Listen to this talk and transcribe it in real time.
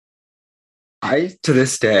I, to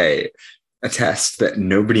this day, attest that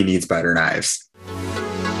nobody needs butter knives.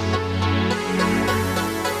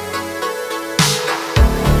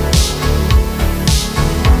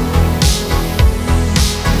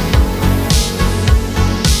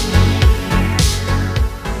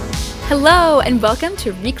 Hello, and welcome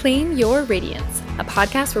to Reclaim Your Radiance, a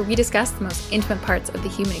podcast where we discuss the most intimate parts of the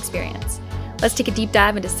human experience. Let's take a deep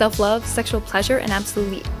dive into self-love, sexual pleasure, and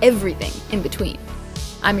absolutely everything in between.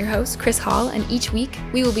 I'm your host, Chris Hall, and each week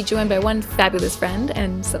we will be joined by one fabulous friend,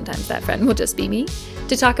 and sometimes that friend will just be me,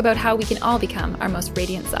 to talk about how we can all become our most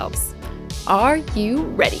radiant selves. Are you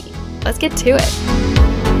ready? Let's get to it.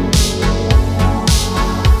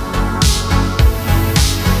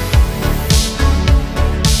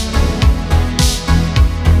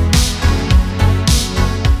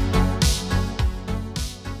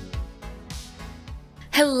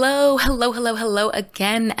 Hello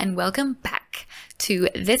again, and welcome back to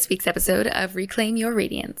this week's episode of Reclaim Your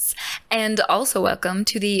Radiance. And also welcome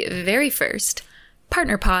to the very first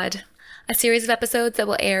Partner Pod, a series of episodes that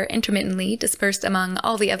will air intermittently dispersed among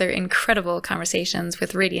all the other incredible conversations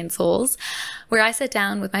with radiant souls, where I sit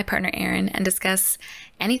down with my partner Aaron and discuss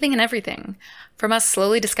anything and everything, from us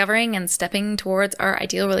slowly discovering and stepping towards our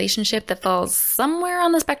ideal relationship that falls somewhere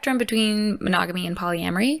on the spectrum between monogamy and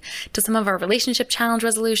polyamory, to some of our relationship challenge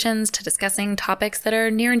resolutions, to discussing topics that are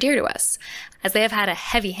near and dear to us, as they have had a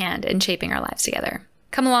heavy hand in shaping our lives together.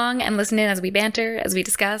 Come along and listen in as we banter, as we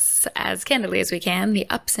discuss, as candidly as we can, the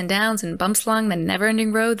ups and downs and bumps along the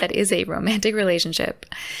never-ending road that is a romantic relationship.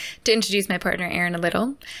 To introduce my partner Aaron a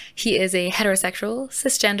little, he is a heterosexual,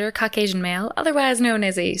 cisgender, Caucasian male, otherwise known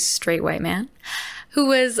as a straight white man, who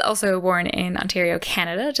was also born in Ontario,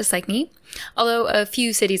 Canada, just like me, although a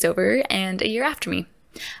few cities over and a year after me.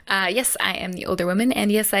 Yes, I am the older woman,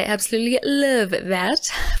 and yes, I absolutely love that.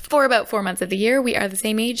 For about 4 months of the year, we are the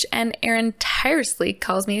same age, and Aaron tirelessly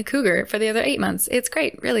calls me a cougar for the other 8 months. It's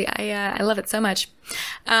great, really. I love it so much.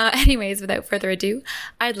 Anyways, without further ado,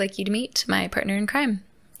 I'd like you to meet my partner in crime,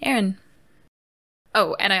 Aaron.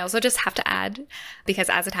 Oh, and I also just have to add, because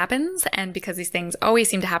as it happens, and because these things always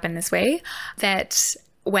seem to happen this way, that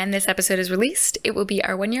when this episode is released, it will be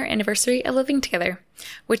our 1-year anniversary of living together,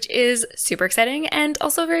 which is super exciting and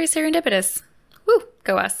also very serendipitous. Woo,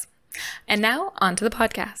 go us. And now, on to the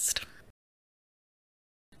podcast.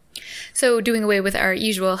 So, doing away with our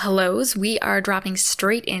usual hellos, we are dropping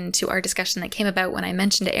straight into our discussion that came about when I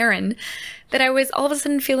mentioned to Aaron that I was all of a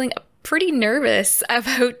sudden feeling pretty nervous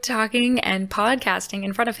about talking and podcasting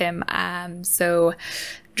in front of him. So,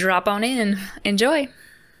 drop on in. Enjoy.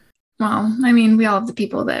 Well, I mean, we all have the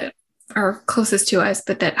people that are closest to us,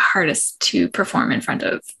 but that hardest to perform in front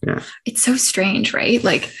of. Yeah. It's so strange, right?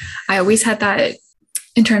 Like, I always had that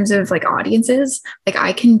in terms of like audiences. Like,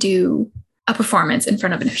 I can do a performance in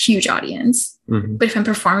front of a huge audience, but if I'm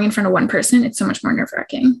performing in front of one person, it's so much more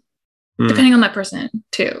nerve-wracking, depending on that person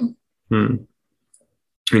too. I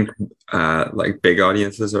think like big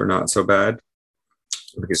audiences are not so bad,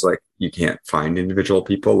 because like you can't find individual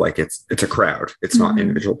people. Like it's a crowd, it's not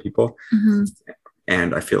individual people.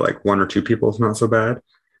 And I feel like 1 or 2 people is not so bad,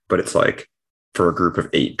 but it's like for a group of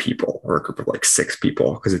 8 people or a group of like 6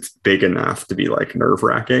 people, because it's big enough to be like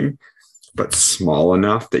nerve-wracking, but small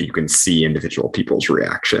enough that you can see individual people's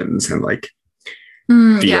reactions and like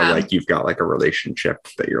feel like you've got like a relationship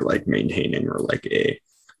that you're like maintaining, or like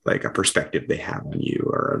a perspective they have on you,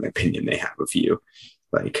 or an opinion they have of you.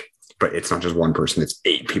 Like, but it's not just one person, it's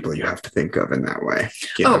 8 people you have to think of in that way.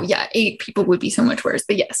 Oh yeah, 8 people would be so much worse.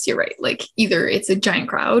 But yes, you're right. Like, either it's a giant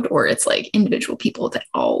crowd or it's like individual people that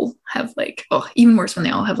all have like, even worse when they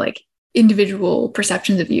all have like individual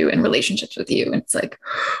perceptions of you and relationships with you. And it's like,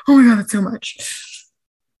 oh my God, that's so much.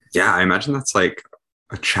 Yeah, I imagine that's like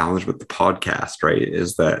a challenge with the podcast, right?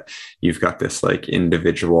 Is that you've got this like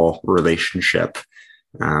individual relationship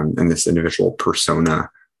and this individual persona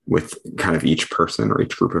with kind of each person or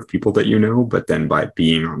each group of people that you know. But then by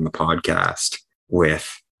being on the podcast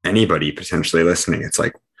with anybody potentially listening, it's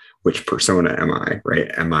like, which persona am I,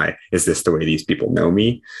 right? Is this the way these people know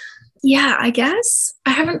me? Yeah, I guess. I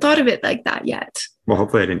haven't thought of it like that yet. Well,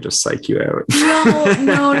 hopefully I didn't just psych you out.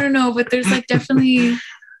 No. But there's like definitely,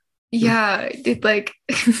 it like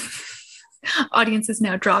audiences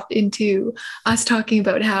now dropped into us talking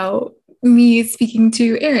about how me speaking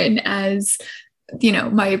to Aaron as, you know,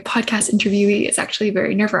 my podcast interviewee is actually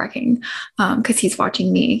very nerve-wracking because he's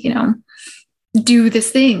watching me, you know, do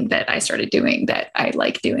this thing that I started doing that I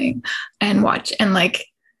like doing and watch. And like,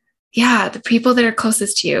 yeah, the people that are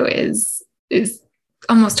closest to you is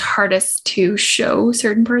almost hardest to show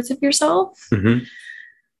certain parts of yourself.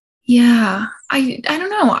 Yeah. I don't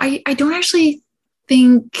know. I don't actually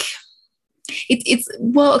think it's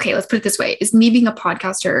well, okay, let's put it this way, is me being a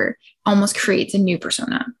podcaster almost creates a new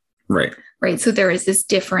persona. Right. Right. So there is this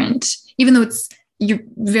different, even though you're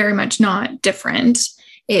very much not different,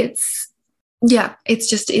 it's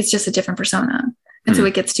just a different persona. And so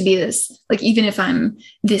it gets to be this, like, even if I'm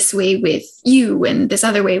this way with you and this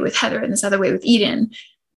other way with Heather and this other way with Eden,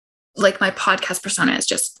 like my podcast persona is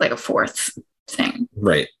just like a fourth thing.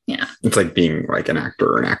 Right. Yeah. It's like being like an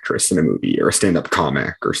actor or an actress in a movie or a stand-up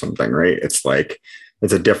comic or something, right? It's like,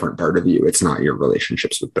 it's a different part of you. It's not your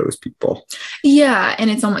relationships with those people. Yeah.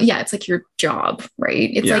 And it's almost, it's like your job,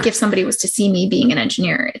 right? It's like if somebody was to see me being an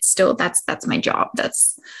engineer, it's still, that's my job.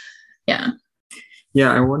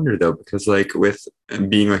 Yeah, I wonder though, because like with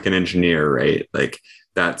being like an engineer, right? Like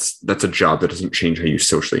that's a job that doesn't change how you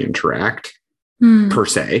socially interact per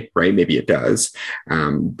se, right? Maybe it does.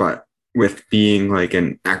 But with being like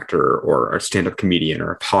an actor or a stand-up comedian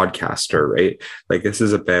or a podcaster, right? Like this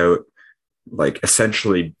is about like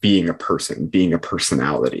essentially being a person, being a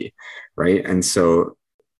personality, right? And so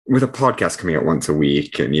with a podcast coming out once a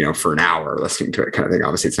week and, you know, for an hour listening to it kind of thing,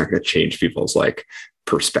 obviously it's not going to change people's like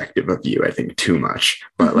perspective of you, I think, too much.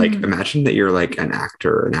 But like imagine that you're like an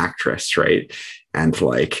actor or an actress, right? And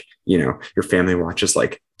like, you know, your family watches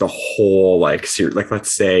like the whole like series, like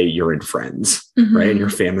let's say you're in Friends, right? And your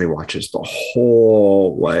family watches the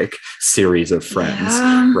whole like series of Friends,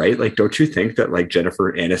 right? Like, don't you think that like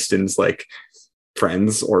Jennifer Aniston's like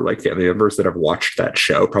friends or like family members that have watched that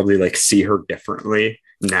show probably like see her differently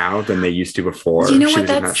now than they used to before you know she what?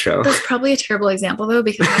 was in that show? That's probably a terrible example though,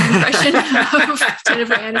 because my impression of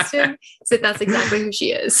Jennifer Aniston is that that's exactly who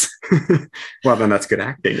she is. Well, then that's good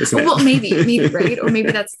acting, isn't it? Well, maybe, right? Or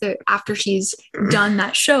maybe that's after she's done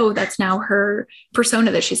that show, that's now her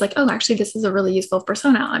persona that she's like, oh, actually, this is a really useful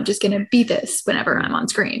persona. I'm just going to be this whenever I'm on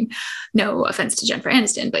screen. No offense to Jennifer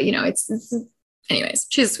Aniston, but you know, it's anyways,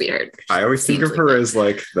 she's a sweetheart. I always think of her as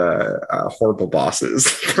like the horrible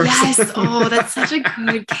bosses. Yes. Oh, that's such a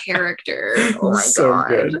good character. Oh my so God.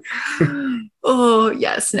 Good. Oh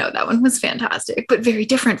yes. No, that one was fantastic, but very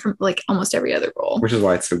different from like almost every other role. Which is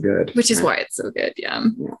why it's so good. Yeah.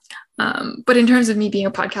 But in terms of me being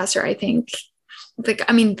a podcaster, I think like,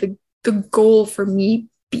 I mean, the goal for me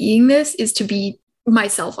being this is to be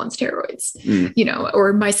myself on steroids, you know,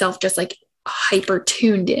 or myself just like hyper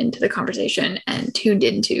tuned into the conversation and tuned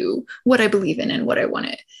into what I believe in and what I want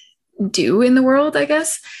to do in the world, I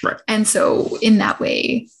guess. Right. And so in that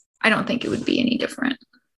way, I don't think it would be any different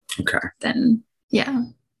than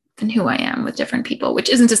who I am with different people, which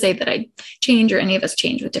isn't to say that I change or any of us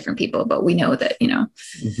change with different people, but we know that, you know,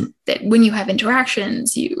 that when you have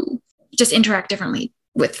interactions, you just interact differently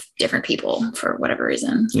with different people for whatever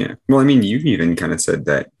reason. Yeah. Well, I mean, you've even kind of said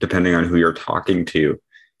that depending on who you're talking to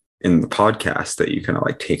in the podcast, that you kind of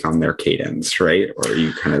like take on their cadence, right? Or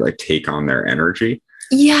you kind of like take on their energy.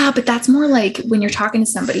 Yeah, but that's more like when you're talking to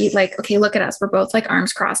somebody, like, okay, look at us. We're both like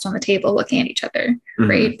arms crossed on the table looking at each other,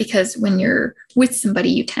 right? Because when you're with somebody,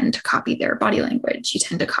 you tend to copy their body language. You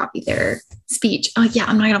tend to copy their speech. Oh yeah,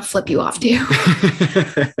 I'm not going to flip you off too.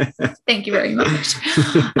 Thank you very much.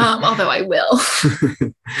 Although I will.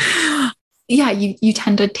 Yeah, you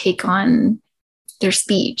tend to take on their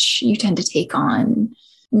speech. You tend to take on,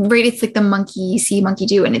 right? It's like the monkey see, monkey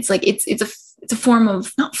do. And it's like, it's a form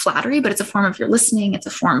of not flattery, but it's a form of your listening. It's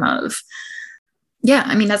a form of,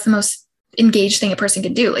 I mean, that's the most engaged thing a person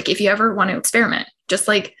can do. Like if you ever want to experiment, just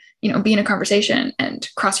like, you know, be in a conversation and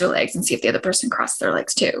cross your legs and see if the other person crosses their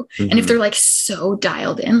legs too. And if they're like so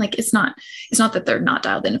dialed in, like it's not that they're not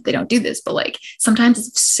dialed in if they don't do this, but like sometimes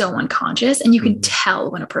it's so unconscious and you can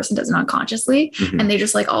tell when a person does it unconsciously and they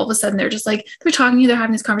just like all of a sudden they're just like, they're talking to you, they're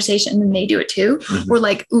having this conversation and then they do it too. Or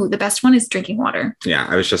like, ooh, the best one is drinking water. Yeah.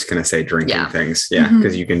 I was just going to say drinking things. Yeah.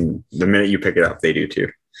 Because you can, the minute you pick it up, they do too.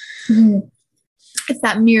 It's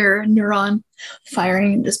that mirror neuron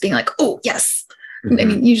firing and just being like, oh yes. I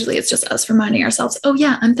mean, usually it's just us reminding ourselves, oh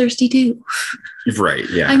yeah, I'm thirsty too. Right.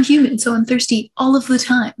 Yeah. I'm human, so I'm thirsty all of the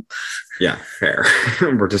time. Yeah, fair.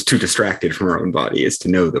 We're just too distracted from our own bodies to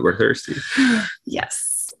know that we're thirsty.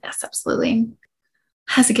 Yes, absolutely.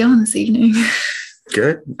 How's it going this evening?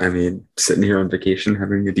 Good. I mean, sitting here on vacation,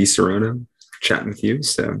 having a Di-Serona, chatting with you.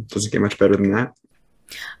 So it doesn't get much better than that.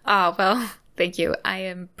 Oh, well, thank you. I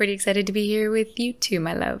am pretty excited to be here with you too,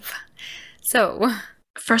 my love. So...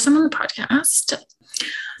 first time on the podcast.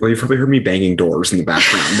 Well, you've probably heard me banging doors in the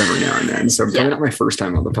background every now and then. So probably not my first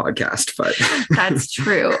time on the podcast, but that's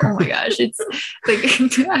true. Oh my gosh. It's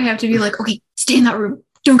like, I have to be like, okay, stay in that room.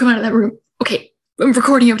 Don't come out of that room. Okay, I'm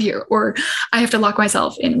recording out here. Or I have to lock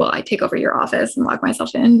myself in. Well, I take over your office and lock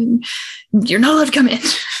myself in and you're not allowed to come in.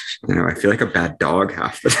 I know, I feel like a bad dog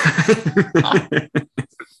half the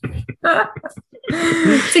time.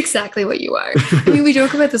 It's exactly what you are. I mean, we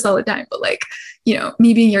joke about this all the time, but like, you know,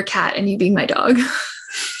 me being your cat and you being my dog.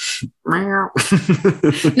 No,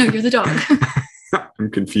 you're the dog.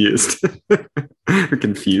 I'm confused. A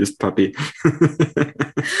confused puppy.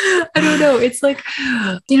 I don't know. It's like,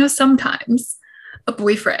 you know, sometimes a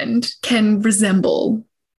boyfriend can resemble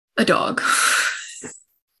a dog.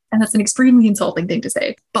 And that's an extremely insulting thing to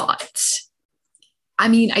say. But I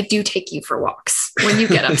mean, I do take you for walks when you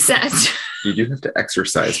get upset. You do have to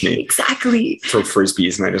exercise me. Exactly. Throw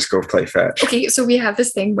frisbees and I just go play fetch. Okay, so we have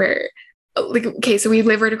this thing where, like, okay, so we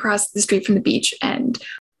live right across the street from the beach. And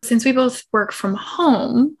since we both work from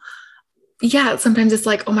home, yeah, sometimes it's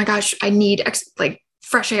like, oh my gosh, I need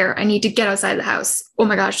fresh air. I need to get outside the house. Oh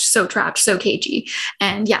my gosh, so trapped, so cagey.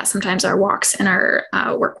 And yeah, sometimes our walks and our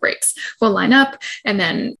work breaks will line up and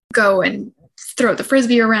then go and throw the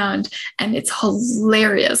frisbee around. And it's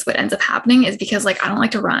hilarious. What ends up happening is because like I don't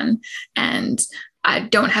like to run and I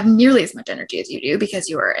don't have nearly as much energy as you do because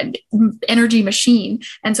you are an energy machine.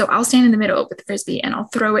 And so I'll stand in the middle with the frisbee and I'll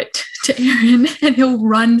throw it to Aaron and he'll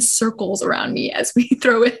run circles around me as we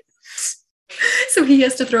throw it. So he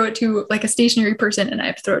has to throw it to like a stationary person and I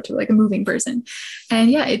have to throw it to like a moving person.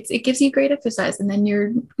 And yeah, it gives you great exercise and then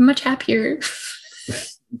you're much happier.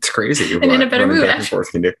 It's crazy. And in a better mood.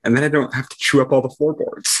 And then I don't have to chew up all the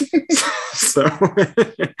floorboards. So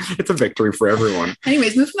it's a victory for everyone.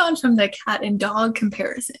 Anyways, moving on from the cat and dog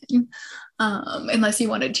comparison, unless you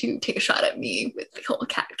wanted to take a shot at me with the whole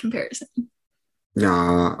cat comparison.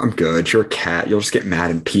 Nah, I'm good. You're a cat. You'll just get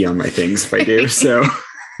mad and pee on my things if I do. So.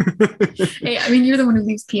 Hey, I mean, you're the one who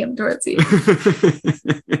leaves PM towards you.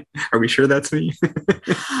 Are we sure that's me?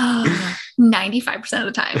 95% of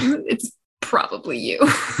the time, it's probably you.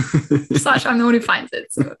 Slash, I'm the one who finds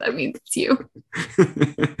it, so that means it's you.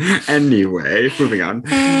 Anyway, moving on.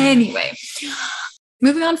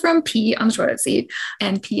 Moving on from pee on the toilet seat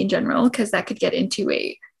and pee in general, because that could get into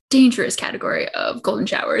a dangerous category of golden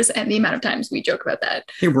showers and the amount of times we joke about that.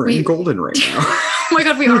 Hey, we're in golden right now. Oh my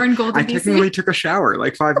god, we are in golden. I technically took a shower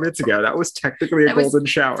like 5 minutes ago. That was technically a golden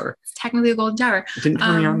shower. It's technically a golden shower. It didn't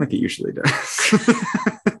turn me on like it usually does.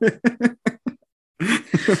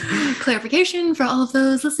 Clarification for all of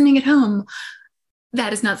those listening at home.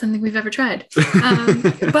 That is not something we've ever tried.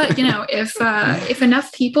 But you know, if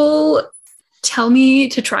enough people tell me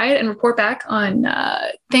to try it and report back on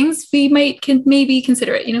things, we might maybe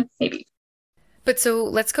consider it, you know, maybe. But so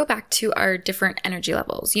let's go back to our different energy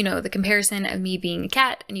levels. You know, the comparison of me being a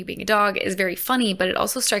cat and you being a dog is very funny, but it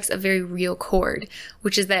also strikes a very real chord,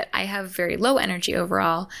 which is that I have very low energy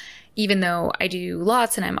overall, even though I do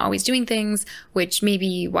lots and I'm always doing things, which may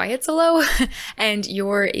be why it's so low. And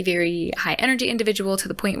you're a very high energy individual to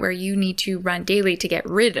the point where you need to run daily to get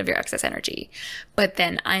rid of your excess energy. But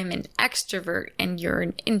then I'm an extrovert and you're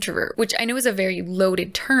an introvert, which I know is a very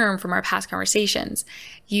loaded term from our past conversations.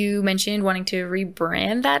 You mentioned wanting to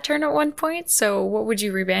rebrand that term at one point. So what would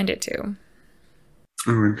you rebrand it to?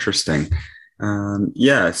 Oh, interesting.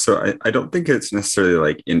 Yeah, so I don't think it's necessarily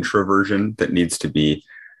like introversion that needs to be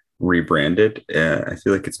rebranded. I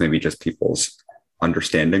feel like it's maybe just people's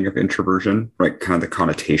understanding of introversion, right? Kind of the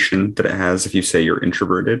connotation that it has if you say you're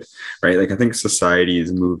introverted, right? Like I think society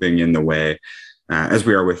is moving in the way, as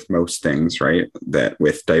we are with most things, right? That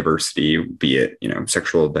with diversity, be it, you know,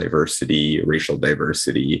 sexual diversity, racial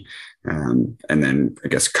diversity, and then I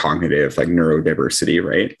guess cognitive, like neurodiversity,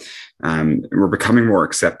 right? We're becoming more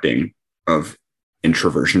accepting of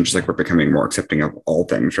introversion, just like we're becoming more accepting of all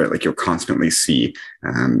things, right? Like you'll constantly see,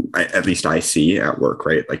 at least I see at work,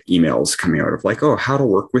 right? Like emails coming out of like, oh, how to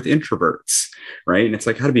work with introverts, right? And it's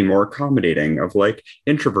like how to be more accommodating of like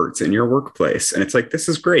introverts in your workplace. And it's like, this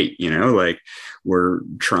is great, you know, like we're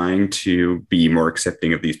trying to be more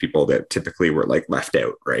accepting of these people that typically were like left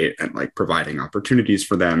out, right? And like providing opportunities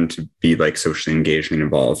for them to be like socially engaged and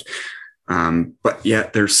involved. But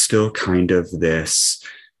yet there's still kind of this,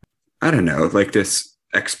 I don't know, like this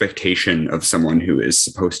expectation of someone who is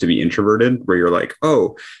supposed to be introverted, where you're like,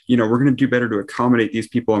 oh, you know, we're going to do better to accommodate these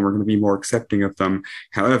people and we're going to be more accepting of them.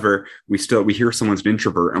 However, we hear someone's an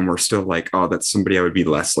introvert and we're still like, oh, that's somebody I would be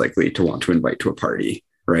less likely to want to invite to a party,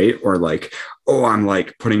 right? Or like, oh, I'm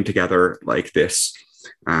like putting together like this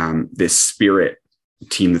spirit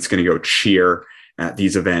team that's going to go cheer at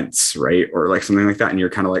these events, right? Or like something like that. And you're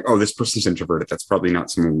kind of like, oh, this person's introverted. That's probably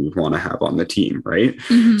not someone we would want to have on the team, right?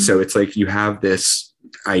 Mm-hmm. So it's like you have this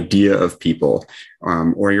idea of people,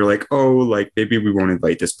 or you're like, oh, like maybe we won't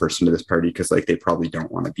invite this person to this party because like they probably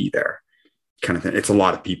don't want to be there, kind of thing. It's a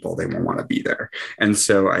lot of people, they won't want to be there. And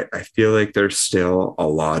so I feel like there's still a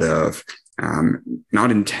lot of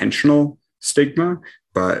not intentional stigma,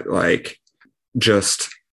 but like just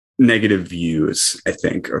negative views, I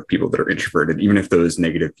think, of people that are introverted, even if those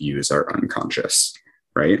negative views are unconscious,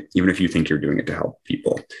 right? Even if you think you're doing it to help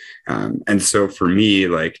people. And so for me,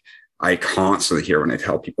 like, I constantly hear when I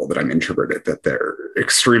tell people that I'm introverted that they're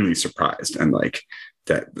extremely surprised and like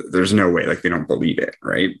that there's no way, like they don't believe it,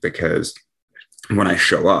 right? Because when I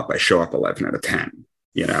show up 11 out of 10.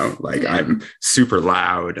 You know, like I'm super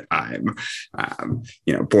loud. I'm,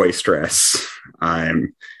 boisterous.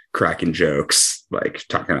 I'm cracking jokes, like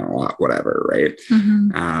talking a lot, whatever, right?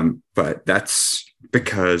 But that's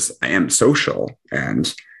because I am social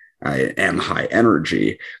and I am high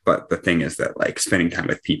energy. But the thing is that like spending time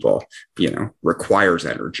with people, requires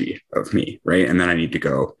energy of me, right? And then I need to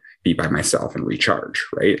go be by myself and recharge,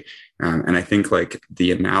 right? And I think like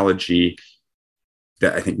the analogy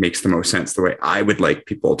that I think makes the most sense, the way I would like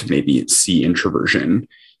people to maybe see introversion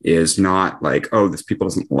is not like, oh, this people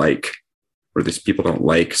doesn't like, or these people don't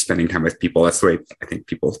like spending time with people. That's the way I think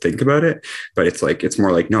people think about it. But it's like, it's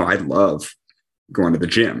more like, no, I love going to the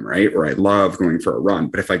gym, right? Or I love going for a run.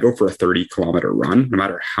 But if I go for a 30-kilometer run, no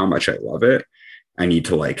matter how much I love it, I need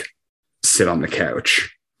to like sit on the couch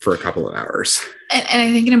for a couple of hours. And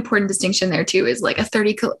I think an important distinction there too is like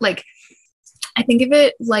I think of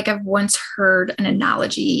it like I've once heard an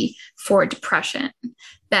analogy for depression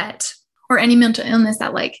that, or any mental illness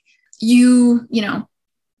that like you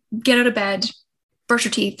get out of bed, brush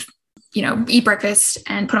your teeth, eat breakfast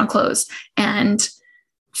and put on clothes. And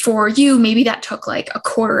for you, maybe that took like a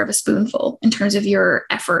quarter of a spoonful in terms of your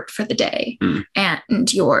effort for the day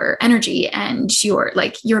and your energy and your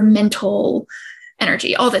mental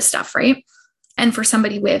energy, all this stuff. Right. And for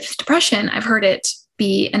somebody with depression, I've heard it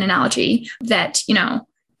be an analogy that,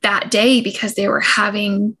 that day, because they were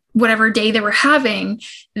having whatever day they were having,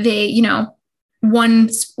 they, one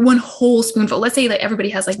whole spoonful, let's say like everybody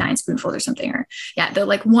has like 9 spoonfuls or something, or they're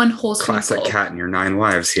like one whole spoonful. Classic cat and your 9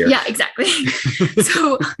 lives here. Yeah, exactly.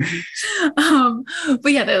 So, but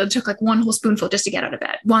they took like one whole spoonful just to get out of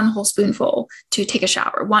bed, one whole spoonful to take a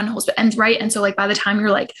shower, and so like by the time you're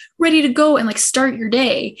like ready to go and like start your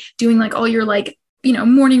day doing like all your like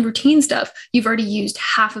morning routine stuff, you've already used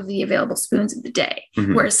half of the available spoons of the day,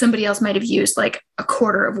 whereas somebody else might have used like a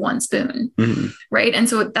quarter of one spoon. Right. And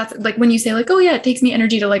so that's like when you say like, oh yeah, it takes me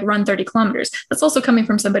energy to like run 30 kilometers. That's also coming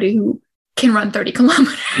from somebody who can run 30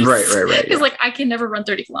 kilometers. Right. It's like, I can never run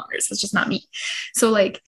 30 kilometers. It's just not me. So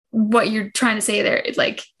like what you're trying to say there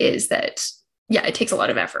is that, it takes a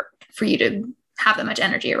lot of effort for you to have that much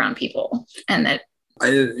energy around people. And that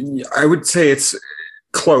I would say it's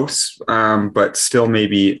close, but still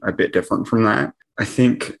maybe a bit different from that. I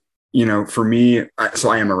think, for me, so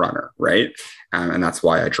I am a runner, right? And that's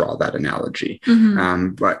why I draw that analogy.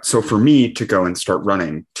 But so for me to go and start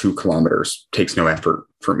running 2 kilometers takes no effort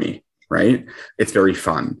for me, right? It's very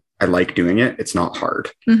fun. I like doing it. It's not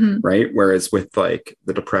hard, right? Whereas with like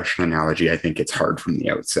the depression analogy, I think it's hard from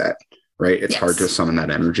the outset. Right? It's hard to summon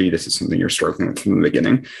that energy. This is something you're struggling with from the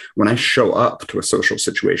beginning. When I show up to a social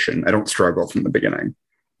situation, I don't struggle from the beginning.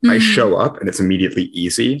 I show up and it's immediately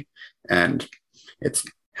easy and it's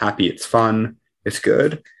happy, it's fun, it's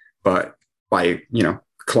good. But by,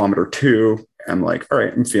 kilometer 2, I'm like, all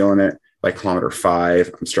right, I'm feeling it. By kilometer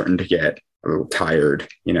 5, I'm starting to get a little tired.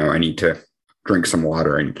 I need to drink some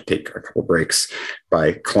water. I need to take a couple breaks.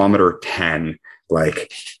 By kilometer 10,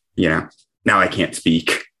 now I can't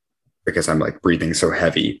speak because I'm like breathing so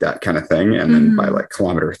heavy, that kind of thing. And then by like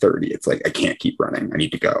kilometer 30, it's like, I can't keep running. I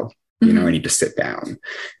need to go, I need to sit down.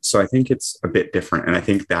 So I think it's a bit different. And I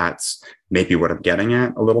think that's maybe what I'm getting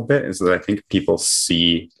at a little bit, is that I think people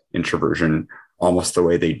see introversion almost the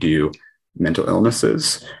way they do mental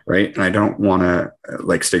illnesses, right? And I don't want to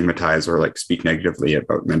like stigmatize or like speak negatively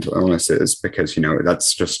about mental illnesses because,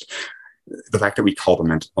 that's just the fact that we call them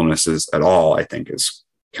mental illnesses at all, I think is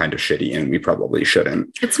kind of shitty, and we probably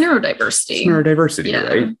shouldn't. It's neurodiversity.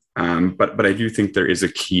 Right? But I do think there is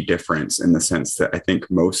a key difference in the sense that I think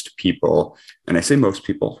most people, and I say most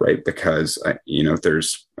people, right, because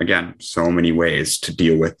there's again so many ways to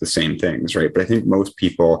deal with the same things, right? But I think most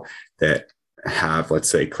people that have, let's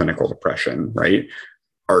say, clinical depression, right,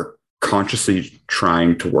 are consciously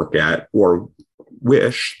trying to work at or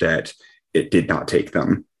wish that it did not take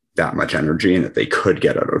them that much energy and that they could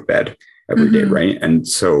get out of bed every day, right? And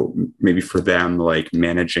so maybe for them, like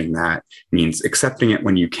managing that means accepting it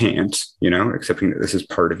when you can't, accepting that this is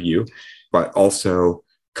part of you, but also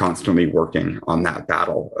constantly working on that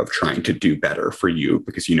battle of trying to do better for you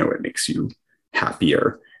because it makes you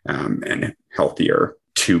happier and healthier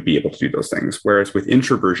to be able to do those things. Whereas with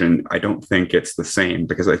introversion, I don't think it's the same,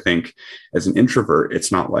 because I think as an introvert,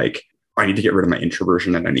 it's not like I need to get rid of my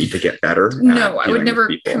introversion and I need to get better. No, I would never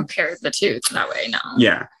compare the two that way. No.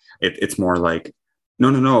 Yeah. It's more like,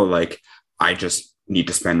 no, like I just need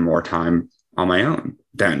to spend more time on my own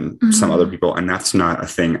than some other people. And that's not a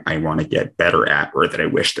thing I want to get better at, or that I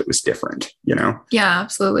wish that was different, you know? Yeah,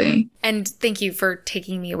 absolutely. And thank you for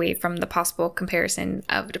taking me away from the possible comparison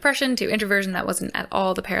of depression to introversion. That wasn't at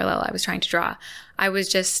all the parallel I was trying to draw. I was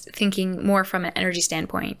just thinking more from an energy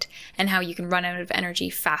standpoint and how you can run out of energy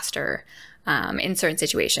faster in certain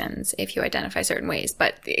situations if you identify certain ways.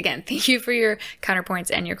 But again, thank you for your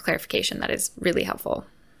counterpoints and your clarification. That is really helpful.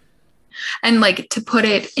 And like, to put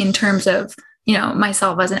it in terms of, you know,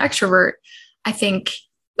 myself as an extrovert, I think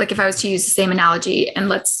like if I was to use the same analogy, and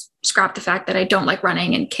let's scrap the fact that I don't like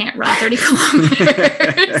running and can't run 30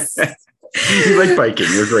 kilometers. You like biking.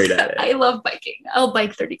 You're great at it. I love biking. I'll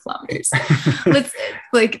bike 30 kilometers. Let's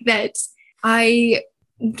like that. I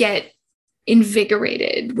get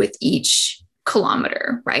invigorated with each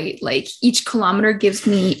kilometer, right? Like each kilometer gives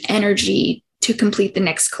me energy to complete the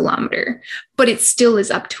next kilometer, but it still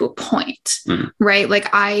is up to a point, right? Like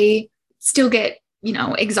I still get, you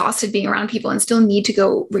know, exhausted being around people and still need to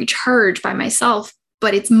go recharge by myself,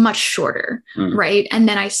 but it's much shorter, right? And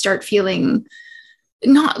then I start feeling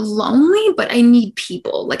not lonely, but I need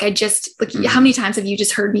people. Like I just, like, how many times have you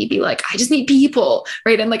just heard me be like, I just need people,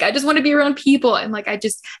 right? And like, I just want to be around people. And like, I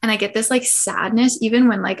get this like sadness, even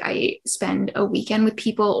when like I spend a weekend with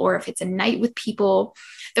people, or if it's a night with people.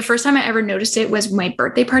 The first time I ever noticed it was my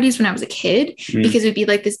birthday parties when I was a kid, because it would be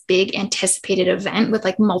like this big anticipated event with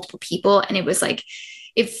like multiple people. And it was like,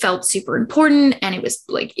 it felt super important. And it was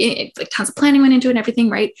like, like tons of planning went into it and everything.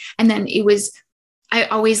 Right. And then I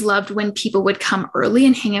always loved when people would come early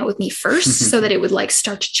and hang out with me first so that it would like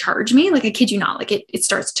start to charge me. Like I kid you not, like it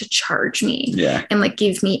starts to charge me and like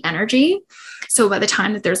give me energy. So by the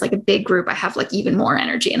time that there's like a big group, I have like even more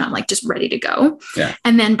energy and I'm like just ready to go. Yeah.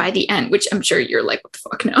 And then by the end, which I'm sure you're like, what the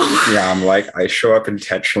fuck, no. Yeah. I'm like, I show up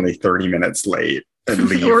intentionally 30 minutes late and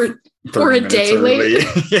leave. or a day late.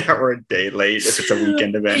 Yeah, or a day late if it's a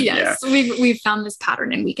weekend event. Yes, yeah. We've found this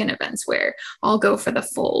pattern in weekend events where I'll go for the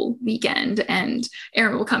full weekend and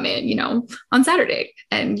Aaron will come in, you know, on Saturday,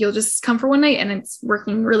 and you'll just come for one night, and it's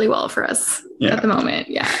working really well for us at the moment.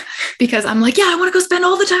 Yeah, because I'm like, I want to go spend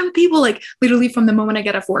all the time with people. Like literally from the moment I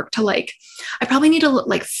get off work to like, I probably need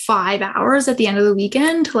like 5 hours at the end of the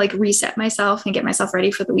weekend to like reset myself and get myself ready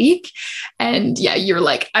for the week. And yeah, you're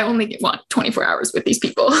like, I only want 24 hours with these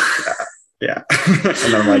people. Yeah.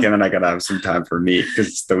 And I'm like, and then I gotta have some time for me because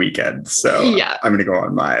it's the weekend. So yeah, I'm gonna go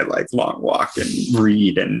on my like long walk and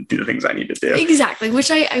read and do the things I need to do. Exactly, which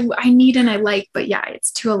I need and I like, but yeah,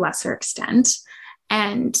 it's to a lesser extent.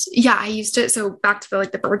 And yeah, I used to, so back to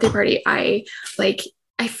the birthday party, I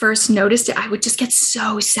first noticed it. I would just get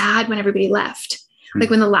so sad when everybody left. Like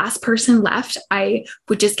when the last person left, I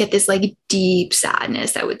would just get this like deep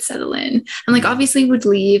sadness that would settle in, and like obviously would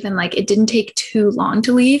leave, and like it didn't take too long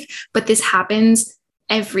to leave, but this happens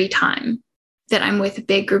every time that I'm with a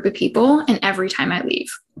big group of people and every time I leave.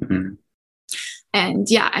 And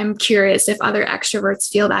yeah, I'm curious if other extroverts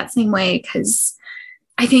feel that same way, because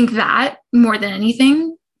I think that more than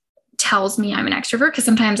anything tells me I'm an extrovert, because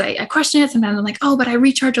sometimes I question it. Sometimes I'm like, oh, but I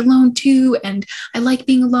recharge alone too, and I like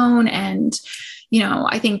being alone. And you know,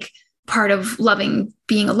 I think part of loving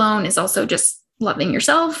being alone is also just loving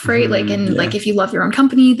yourself, right? Like, and like, if you love your own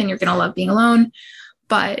company, then you're going to love being alone.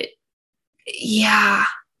 But yeah.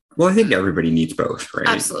 Well, I think everybody needs both, right?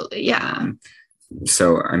 Absolutely. Yeah.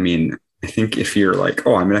 So, I mean, I think if you're like,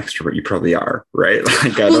 oh, I'm an extrovert, you probably are, right?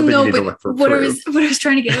 Like, I don't think you need to look for what I was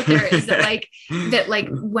trying to get out there is that like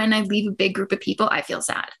when I leave a big group of people, I feel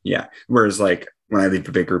sad. Yeah. Whereas like when I leave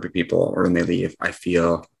a big group of people, or when they leave, I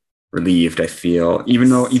feel relieved. I feel, even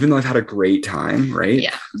though I've had a great time, right?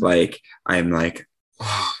 Yeah. Like I'm like,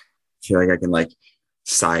 oh, I feel like I can like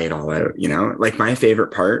sigh it all out, you know? Like my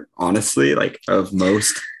favorite part, honestly, like of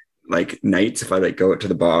most like nights, if I like go out to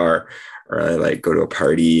the bar or I like go to a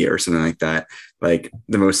party or something like that, like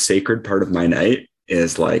the most sacred part of my night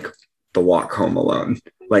is like the walk home alone.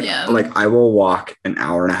 Like, like I will walk an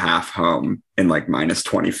hour and a half home in like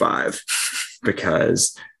 -25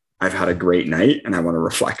 because I've had a great night and I want to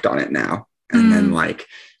reflect on it now. And then like,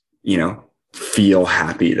 you know, feel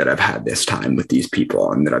happy that I've had this time with these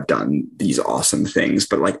people and that I've done these awesome things,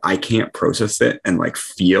 but like, I can't process it and like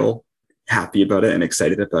feel happy about it and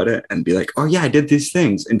excited about it and be like, oh yeah, I did these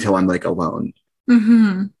things until I'm like alone.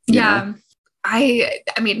 Yeah. Know? I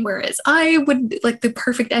mean, whereas I would like the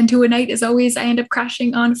perfect end to a night is always I end up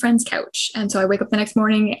crashing on a friend's couch. And so I wake up the next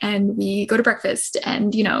morning and we go to breakfast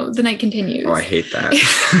and, you know, the night continues. Oh, I hate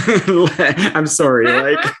that. I'm sorry.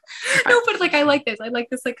 Like, no, but like, I like this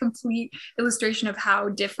like complete illustration of how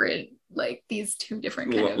different like these two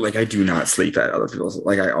different kind of. Like I do not sleep at other people's.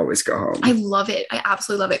 Like I always go home. I love it. I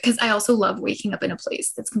absolutely love it because I also love waking up in a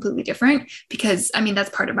place that's completely different because I mean that's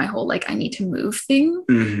part of my whole like I need to move thing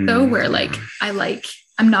though, where like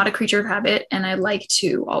I'm not a creature of habit and I like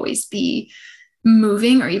to always be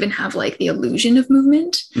moving or even have like the illusion of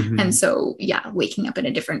movement. And so yeah, waking up in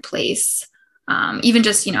a different place. Even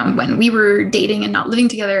just, you know, when we were dating and not living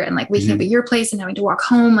together and like waking up at your place and having to walk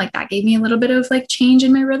home, like that gave me a little bit of like change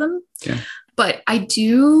in my rhythm. Yeah. But I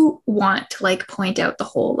do want to like point out the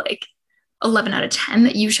whole like 11 out of 10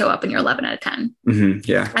 that you show up and you're 11 out of 10.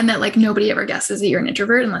 Yeah. And that like nobody ever guesses that you're an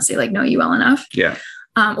introvert unless they like know you well enough. Yeah.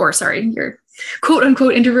 Or sorry, you're quote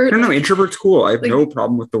unquote introvert. No, introvert's cool. I have no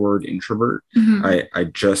problem with the word introvert. Mhm. I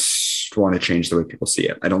just want to change the way people see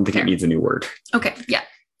it. I don't think it needs a new word. Okay. Yeah.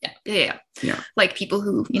 Like people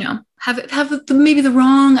who, you know, have maybe the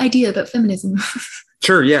wrong idea about feminism.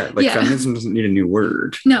 Sure. Yeah. Like feminism doesn't need a new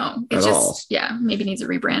word. No, it at just, all. maybe needs a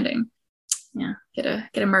rebranding. Yeah. Get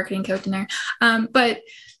a marketing coach in there. But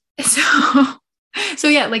so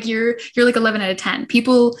yeah, like you're like 11 out of 10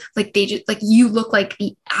 people, like they just like, you look like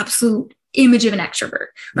the absolute image of an extrovert.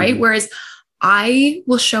 Right. Whereas I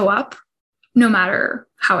will show up no matter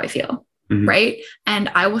how I feel. Right. And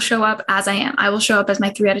I will show up as I am. I will show up as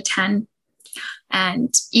my 3 out of 10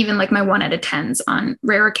 and even like my 1 out of 10s on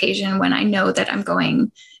rare occasion when I know that I'm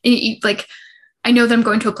going like, I know that I'm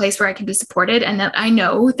going to a place where I can be supported and that I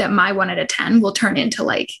know that my 1 out of 10 will turn into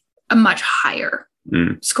like a much higher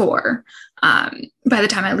score by the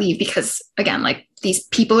time I leave, because again, like these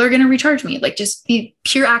people are going to recharge me, like just the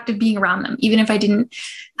pure act of being around them. Even if I didn't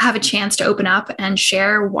have a chance to open up and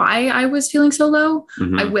share why I was feeling so low,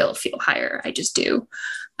 I will feel higher. I just do.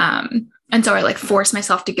 And so I like force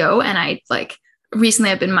myself to go. And I like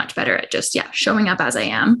recently I've been much better at just, showing up as I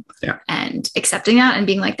am and accepting that and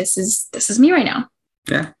being like, this is me right now.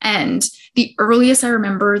 Yeah. And the earliest I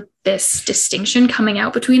remember this distinction coming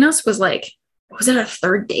out between us was like, was it a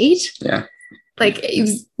third date? Yeah. Like it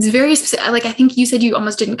was very specific. Like, I think you said you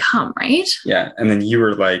almost didn't come, right? Yeah. And then you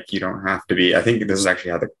were like, you don't have to be, I think this is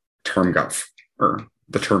actually how the term got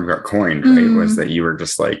coined, right? Was that you were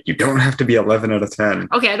just like, you don't have to be 11 out of 10.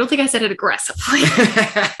 Okay. I don't think I said it aggressively. You don't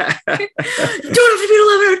have to be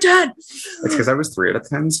 11 out of 10. It's because I was 3 out of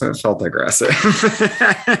 10. So it felt aggressive.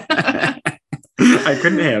 I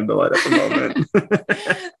couldn't handle it at the moment.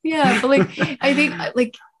 Yeah. But like, I think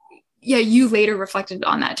like, you later reflected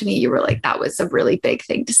on that to me. You were like, that was a really big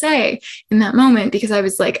thing to say in that moment, because I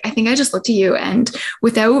was like, I think I just looked at you and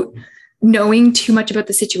without knowing too much about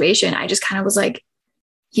the situation, I just kind of was like,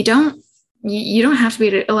 you don't have to be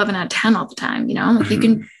at 11 out of 10 all the time. You know, like you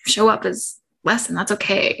can show up as less and that's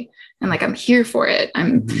okay. And like, I'm here for it.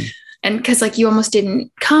 And because like you almost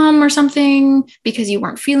didn't come or something because you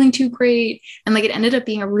weren't feeling too great. And like, it ended up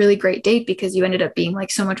being a really great date because you ended up being like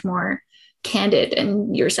so much more candid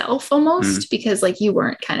and yourself almost, because like you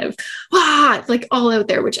weren't kind of like all out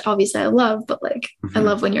there, which obviously I love, but like I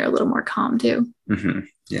love when you're a little more calm too.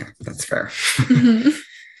 Yeah, that's fair.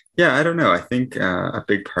 Yeah, I don't know. I think a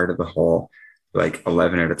big part of the whole like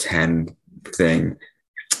 11 out of 10 thing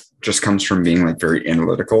just comes from being like very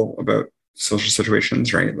analytical about social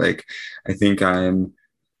situations, right? Like I think I'm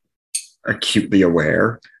acutely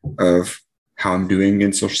aware of how I'm doing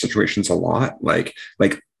in social situations a lot. Like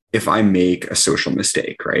if I make a social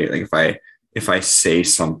mistake, right? Like if I say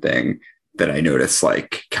something that I notice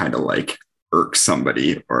like kind of like irks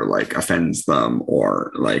somebody or like offends them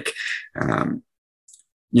or like,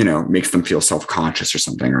 makes them feel self-conscious or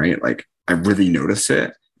something, right? Like I really notice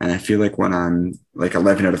it. And I feel like when I'm like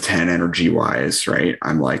 11 out of 10 energy wise, right,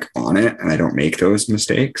 I'm like on it and I don't make those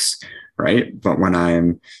mistakes, right? But when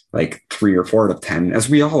I'm like 3 or 4 out of 10, as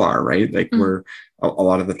we all are, right? Like we're a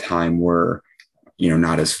lot of the time we're,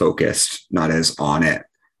 not as focused, not as on it,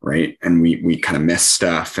 right? And we kind of miss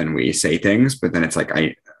stuff and we say things, but then it's like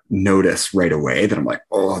I notice right away that I'm like,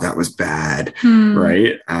 oh, that was bad,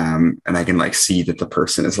 right? And I can like see that the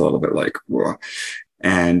person is a little bit like, whoa.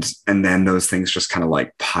 And then those things just kind of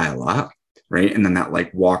like pile up, right? And then that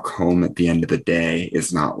like walk home at the end of the day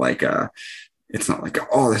is not like it's not like,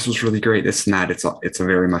 oh, this was really great, this and that. It's a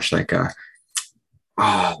very much like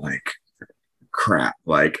like crap,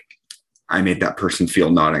 like I made that person feel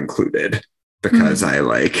not included because I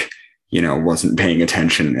like, wasn't paying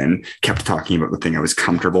attention and kept talking about the thing I was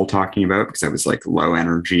comfortable talking about because I was like low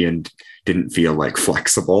energy and didn't feel like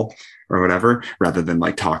flexible or whatever, rather than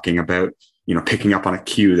like talking about, picking up on a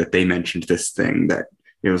cue that they mentioned this thing that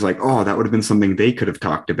it was like, oh, that would have been something they could have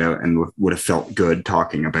talked about and would have felt good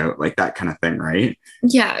talking about, like that kind of thing. Right.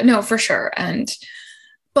 Yeah, no, for sure.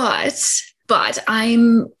 But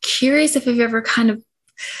I'm curious if you've ever kind of,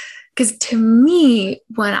 Because to me,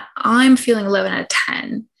 when I'm feeling 11 out of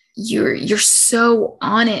 10, you're so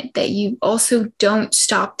on it that you also don't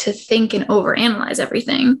stop to think and overanalyze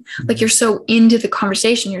everything. Mm-hmm. Like you're so into the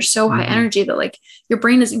conversation, you're so high energy that like your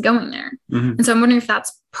brain isn't going there. And so I'm wondering if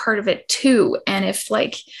that's part of it too. And if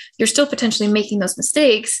like you're still potentially making those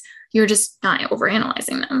mistakes, you're just not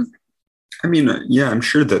overanalyzing them. I mean, yeah, I'm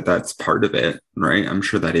sure that that's part of it, right? I'm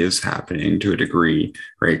sure that is happening to a degree,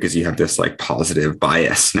 right? Because you have this like positive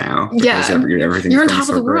bias now. Yeah, everything's you're on top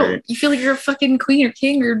of the world. Great. You feel like you're a fucking queen or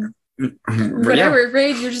king or whatever,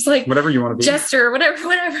 right? You're just like whatever you want to be, jester,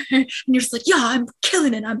 whatever. And you're just like, yeah, I'm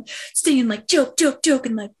killing it. I'm staying like joke,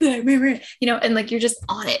 and like, you know, and like you're just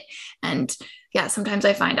on it. And yeah, sometimes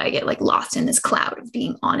I find I get like lost in this cloud of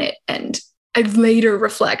being on it, and I later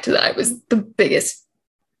reflect that I was the biggest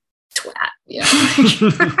twat, you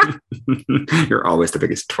know. You're always the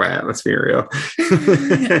biggest twat, let's be real.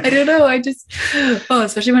 I don't know,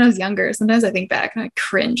 especially when I was younger, sometimes I think back and I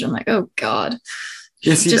cringe. I'm like, oh god,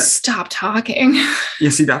 stop talking.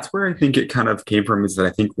 Yeah, see, that's where I think it kind of came from, is that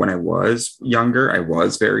I think when I was younger, I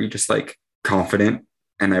was very just like confident,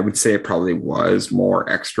 and I would say it probably was more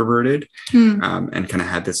extroverted, and kind of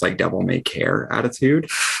had this like devil may care attitude.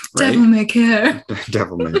 Right? Devil may care.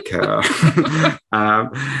 Devil may care.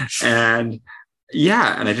 And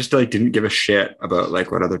yeah, and I just like didn't give a shit about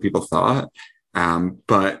like what other people thought.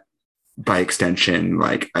 But by extension,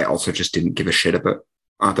 like I also just didn't give a shit about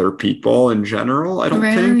other people in general. I don't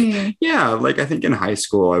think. Yeah, like I think in high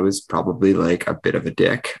school I was probably like a bit of a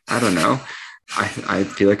dick. I don't know. I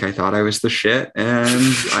feel like I thought I was the shit,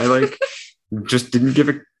 and I like just didn't give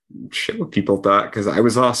a shit what people thought because I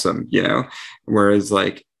was awesome, you know? Whereas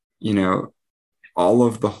like, you know, all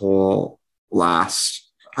of the whole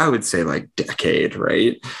last, I would say like decade,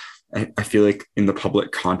 right? I feel like in the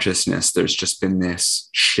public consciousness, there's just been this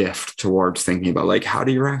shift towards thinking about like, how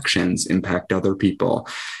do your actions impact other people?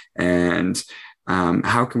 And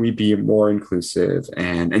how can we be more inclusive?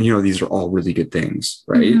 And, you know, these are all really good things,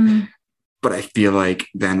 right? But I feel like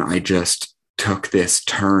then I just took this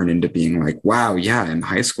turn into being like, wow, yeah, in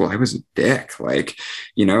high school, I was a dick. Like,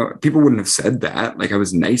 you know, people wouldn't have said that. Like I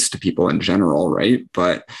was nice to people in general, right?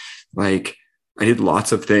 But like, I did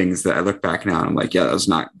lots of things that I look back now and I'm like, yeah, that was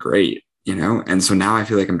not great, you know? And so now I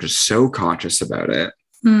feel like I'm just so conscious about it.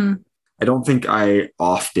 I don't think I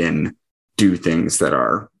often do things that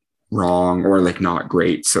are wrong or like not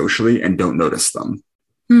great socially and don't notice them.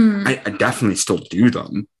 I definitely still do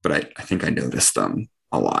them, but I think I notice them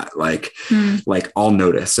a lot. Like I'll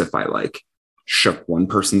notice if I like shook one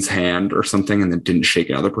person's hand or something and then didn't shake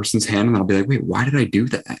another person's hand. And I'll be like, wait, why did I do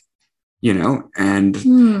that? You know, and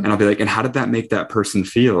I'll be like, and how did that make that person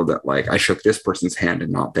feel that like I shook this person's hand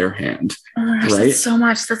and not their hand? Right? That's so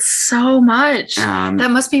much. That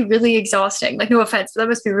must be really exhausting. Like, no offense, but that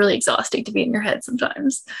must be really exhausting to be in your head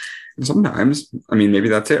sometimes. Sometimes. I mean, maybe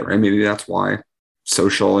that's it, right? Maybe that's why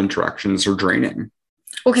social interactions are draining.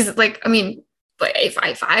 Well, because like, I mean, like if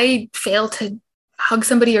I fail to hug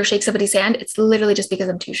somebody or shake somebody's hand, it's literally just because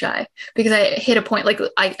I'm too shy. Because I hit a point, like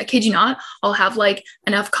I kid you not, I'll have like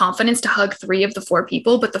enough confidence to hug 3 of the 4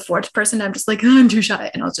 people, but the 4th person, I'm just like, oh, I'm too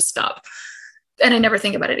shy, and I'll just stop. And I never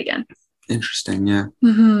think about it again. Interesting, yeah.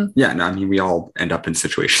 Yeah, no, I mean, we all end up in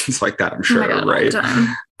situations like that, I'm sure, God, right?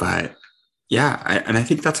 But yeah, I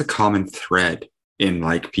think that's a common thread in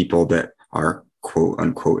like people that are quote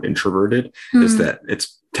unquote introverted, is that it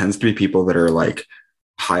tends to be people that are like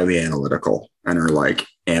highly analytical and are like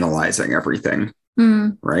analyzing everything,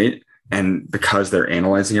 right? And because they're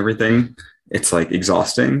analyzing everything, it's like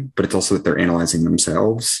exhausting, but it's also that they're analyzing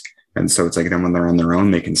themselves. And so it's like then when they're on their own,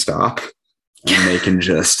 they can stop and they can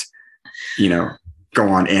just, you know, go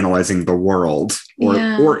on analyzing the world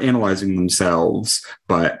or analyzing themselves,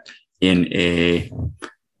 but in a,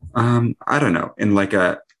 I don't know, in like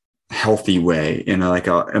a healthy way, in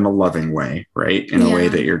a loving way, right? In a way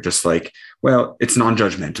that you're just like, well, it's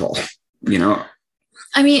non-judgmental, you know?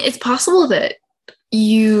 I mean, it's possible that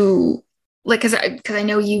you like, cause I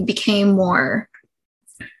know you became more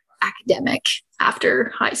academic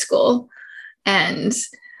after high school, and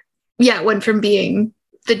went from being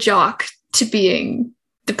the jock to being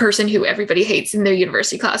the person who everybody hates in their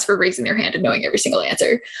university class for raising their hand and knowing every single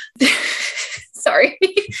answer. Sorry.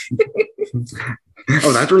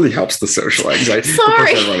 Oh, that really helps the social anxiety.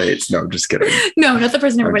 Sorry. Everyone hates. No, I'm just kidding. No, not the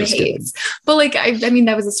person everybody hates. But like, I mean,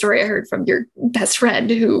 that was a story I heard from your best friend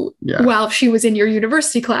who, while she was in your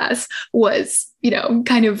university class, was, you know,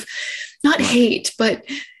 kind of not hate, but,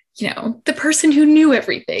 you know, the person who knew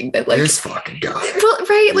everything that like this fucking guy. Well,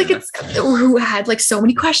 right. Like it's who had like so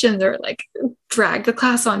many questions or like dragged the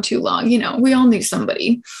class on too long. You know, we all knew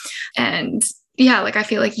somebody. And yeah, like I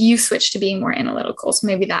feel like you switched to being more analytical. So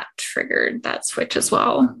maybe that triggered that switch as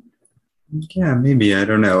well. Yeah, maybe. I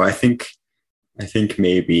don't know. I think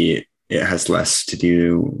maybe it has less to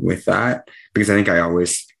do with that because I think I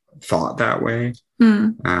always thought that way.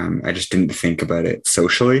 I just didn't think about it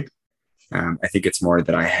socially. I think it's more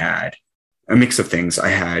that I had a mix of things. I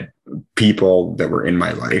had people that were in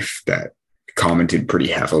my life that commented pretty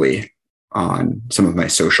heavily on some of my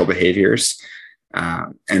social behaviors.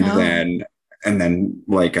 And then,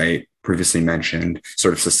 like I previously mentioned,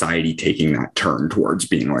 sort of society taking that turn towards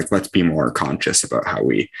being like, let's be more conscious about how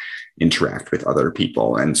we interact with other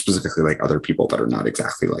people, and specifically like other people that are not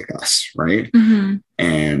exactly like us, right?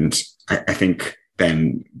 And I think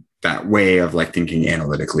then that way of like thinking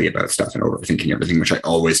analytically about stuff and overthinking everything, which I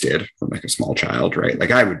always did from like a small child, right?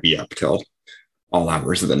 Like I would be up till all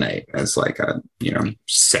hours of the night as like a,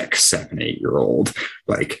 6, 7, 8-year-old,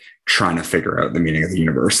 like trying to figure out the meaning of the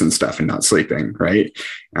universe and stuff and not sleeping. Right.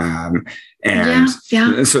 So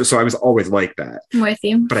I was always like that. I'm with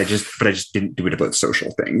you. But I just didn't do it about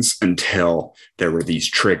social things until there were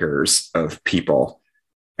these triggers of people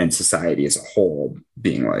and society as a whole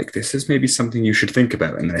being like, this is maybe something you should think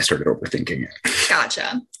about. And then I started overthinking it.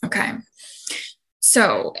 Gotcha. Okay.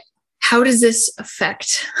 So how does this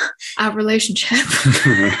affect our relationship?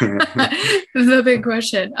 The big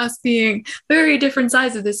question, us being very different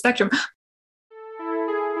sides of the spectrum.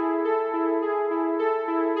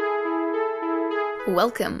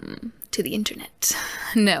 Welcome to the internet.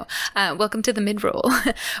 No, welcome to the mid-roll.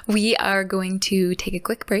 We are going to take a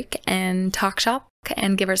quick break and talk shop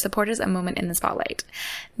and give our supporters a moment in the spotlight.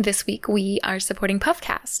 This week, we are supporting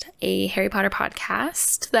Puffcast, a Harry Potter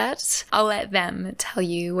podcast that I'll let them tell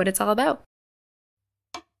you what it's all about.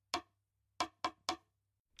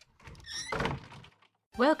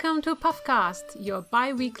 Welcome to Puffcast, your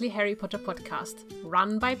bi-weekly Harry Potter podcast,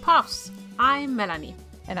 run by Puffs. I'm Melanie.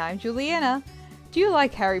 And I'm Juliana. Do you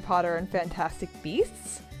like Harry Potter and Fantastic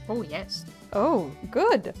Beasts? Oh, yes. Oh,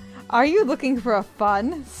 good. Are you looking for a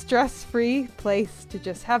fun, stress-free place to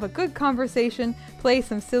just have a good conversation, play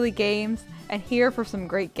some silly games, and hear from some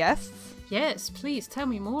great guests? Yes, please tell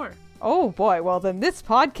me more. Oh boy, well then this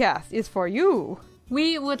podcast is for you.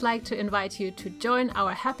 We would like to invite you to join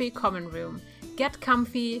our happy common room. Get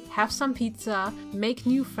comfy, have some pizza, make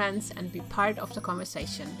new friends, and be part of the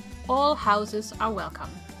conversation. All houses are welcome.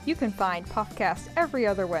 You can find Puffcast every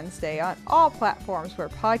other Wednesday on all platforms where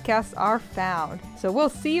podcasts are found. So we'll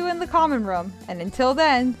see you in the common room. And until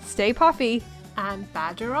then, stay puffy. And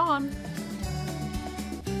badger on.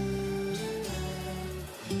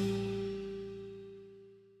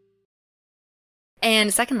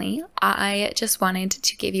 And secondly, I just wanted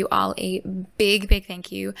to give you all a big, big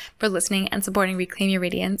thank you for listening and supporting Reclaim Your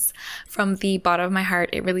Radiance. From the bottom of my heart,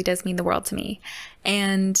 it really does mean the world to me.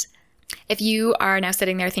 And if you are now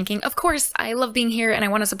sitting there thinking, of course, I love being here and I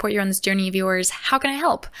want to support you on this journey of yours, how can I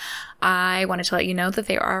help? I wanted to let you know that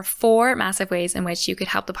there are 4 massive ways in which you could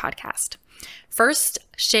help the podcast. First,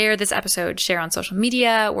 share this episode. Share on social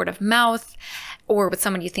media, word of mouth, or with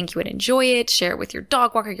someone you think you would enjoy it. Share it with your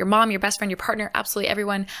dog walker, your mom, your best friend, your partner, absolutely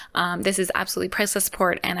everyone. This is absolutely priceless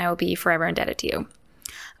support and I will be forever indebted to you.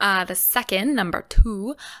 The second, number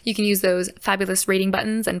 2, you can use those fabulous rating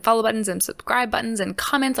buttons and follow buttons and subscribe buttons and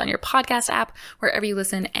comments on your podcast app, wherever you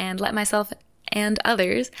listen, and let myself and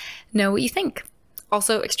others know what you think.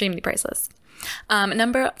 Also extremely priceless.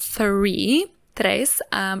 Number 3, Therese,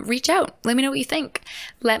 reach out. Let me know what you think.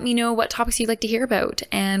 Let me know what topics you'd like to hear about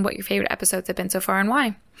and what your favorite episodes have been so far and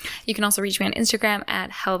why. You can also reach me on Instagram at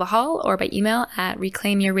hellavahall or by email at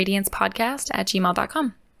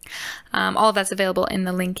reclaimyourradiancepodcast@gmail.com. All of that's available in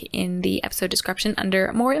the link in the episode description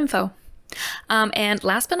under more info. And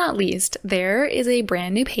last but not least, there is a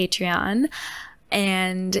brand new Patreon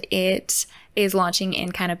and it is launching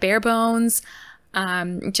in kind of bare bones,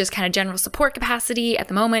 just kind of general support capacity at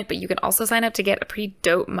the moment, but you can also sign up to get a pretty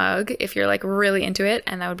dope mug if you're like really into it,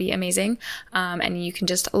 and that would be amazing. And you can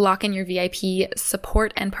just lock in your VIP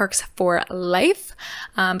support and perks for life.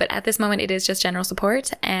 But at this moment, it is just general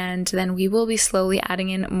support, and then we will be slowly adding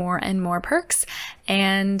in more and more perks.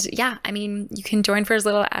 And yeah, I mean, you can join for as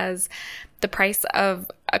little as the price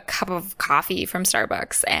of a cup of coffee from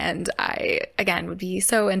Starbucks. And I, again, would be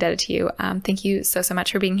so indebted to you. Thank you so, so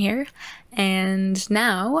much for being here. And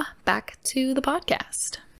now back to the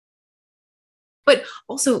podcast. But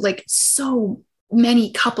also like so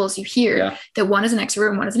many couples you hear that one is an extrovert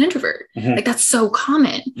and one is an introvert. Mm-hmm. Like that's so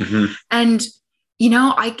common. Mm-hmm. And,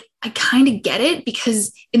 I kind of get it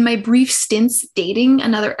because in my brief stints dating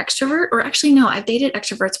another extrovert, or actually, no, I've dated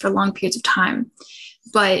extroverts for long periods of time,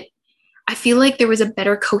 but I feel like there was a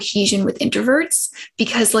better cohesion with introverts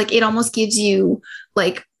because like it almost gives you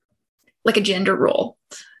like a gender role,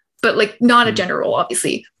 but like not a gender role,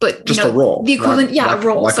 obviously, but just a role, the equivalent, a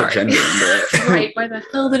role. Like sorry, a gender into it. right? Why the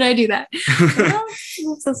hell did I do that?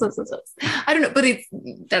 I don't know, but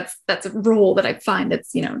that's a role that I find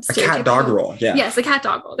that's a cat dog role. Yeah. Yes, a cat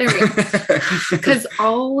dog role. There we go. Because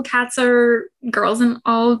all cats are girls and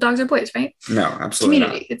all dogs are boys, right? No, absolutely.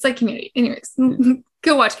 Community. It's like Community. Anyways,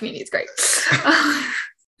 go watch Community. It's great.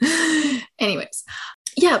 Anyways,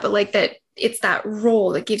 yeah, but like that, it's that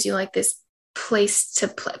role that gives you like this place to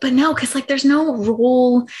play. But no, because like there's no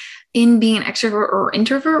role in being an extrovert or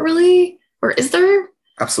introvert, really, or is there?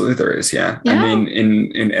 Absolutely, there is. Yeah. I mean,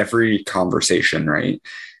 in every conversation, right?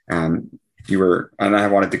 You were, and I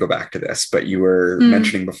wanted to go back to this, but you were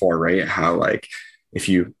mentioning before, right? How like if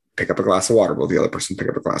you pick up a glass of water, will the other person pick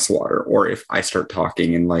up a glass of water? Or if I start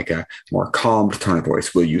talking in like a more calmed tone of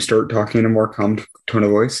voice, will you start talking in a more calmed tone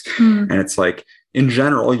of voice? And it's like, in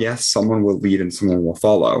general, yes, someone will lead and someone will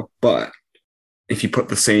follow. But if you put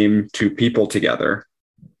the same two people together,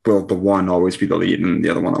 will the one always be the lead and the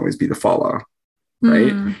other one always be the follow?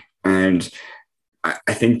 Right. And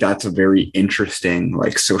I think that's a very interesting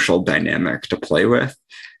like social dynamic to play with.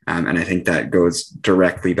 And I think that goes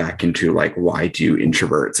directly back into like, why do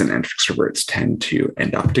introverts and extroverts tend to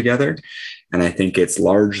end up together? And I think it's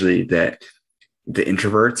largely that the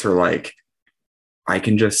introverts are like, I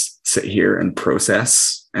can just sit here and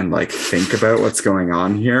process and like think about what's going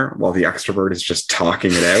on here, while the extrovert is just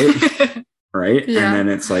talking it out. Right. Yeah. And then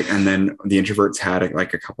it's like, and then the introverts had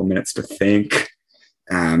like a couple minutes to think.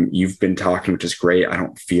 You've been talking, which is great. I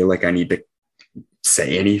don't feel like I need to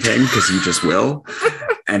say anything because you just will.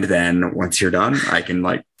 And then once you're done, I can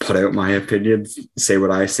like put out my opinions, say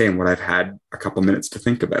what I say and what I've had a couple minutes to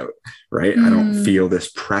think about. Right. I don't feel this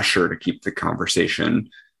pressure to keep the conversation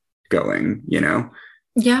going, you know?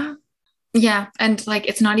 Yeah. Yeah. And like,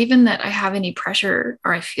 it's not even that I have any pressure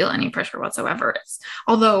or I feel any pressure whatsoever.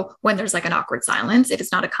 Although when there's like an awkward silence, if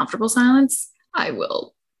it's not a comfortable silence, I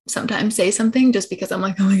will sometimes say something just because I'm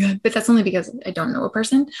like, oh my God, but that's only because I don't know a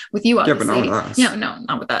person. With you, obviously. Yeah, but not with us. No,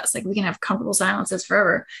 not with us. Like we can have comfortable silences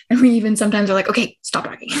forever. And we even sometimes are like, okay, stop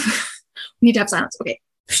talking. We need to have silence. Okay.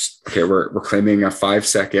 Okay, we're claiming a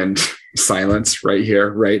 5-second silence right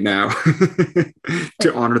here, right now,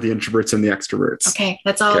 to honor the introverts and the extroverts. Okay,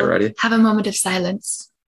 let's all ready. Have a moment of silence.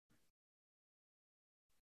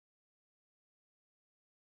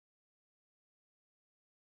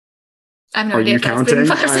 I have no idea if that's been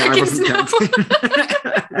 5 seconds.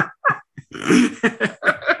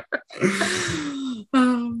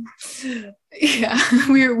 Yeah,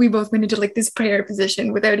 we both went into like this prayer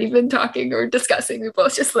position without even talking or discussing. We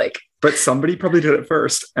both just like. But somebody probably did it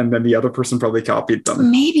first, and then the other person probably copied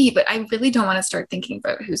them. Maybe, but I really don't want to start thinking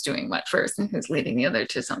about who's doing what first and who's leading the other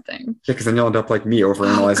to something. Yeah, because then you'll end up like me,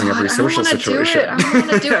 overanalyzing every social situation. I don't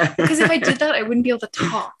want to do it because if I did that, I wouldn't be able to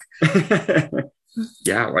talk.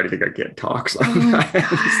 Yeah, why do you think I can't talk sometimes?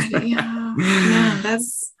 Oh God, yeah. Man,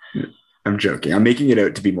 that's. I'm joking. I'm making it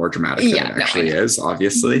out to be more dramatic than it actually is,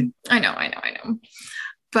 obviously. I know.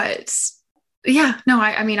 But yeah, no,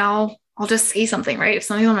 I mean, I'll just say something, right? If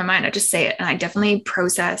something's on my mind, I just say it. And I definitely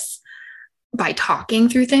process by talking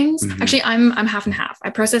through things. Actually, I'm half and half.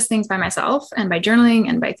 I process things by myself and by journaling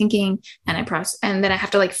and by thinking, and and then I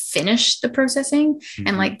have to like finish the processing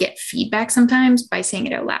and like get feedback sometimes by saying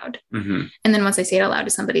it out loud. And then once I say it out loud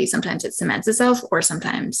to somebody, sometimes it cements itself or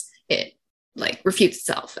sometimes it like refutes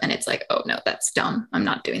itself and it's like, oh no, that's dumb, I'm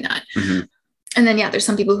not doing that. And then there's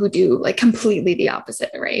some people who do like completely the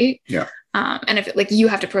opposite, right? Yeah. And if like you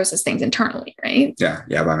have to process things internally, right? Yeah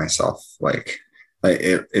by myself. Like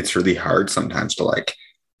it's really hard sometimes to like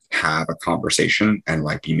have a conversation and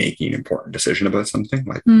like be making an important decision about something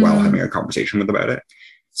like while having a conversation about it.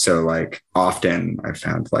 So like often I've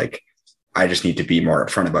found like I just need to be more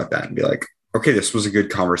upfront about that and be like, okay, this was a good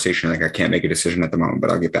conversation. Like I can't make a decision at the moment, but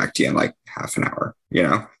I'll get back to you in like half an hour, you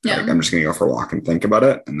know? Yeah. Like I'm just going to go for a walk and think about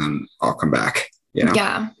it and then I'll come back, you know?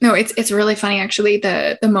 Yeah. No, it's really funny actually,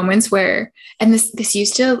 the moments where, and this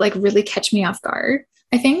used to like really catch me off guard,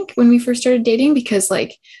 I think, when we first started dating, because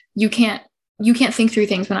like you can't think through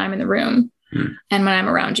things when I'm in the room and when I'm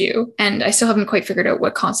around you. And I still haven't quite figured out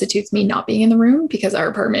what constitutes me not being in the room, because our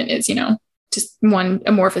apartment is, you know, just one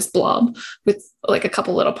amorphous blob with like a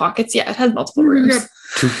couple little pockets. Yeah, it has multiple rooms. We got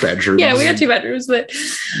 2 bedrooms. Yeah, we got 2 bedrooms, but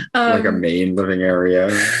like a main living area.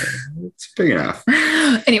 It's big enough.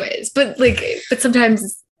 Anyways, but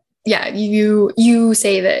sometimes, yeah, you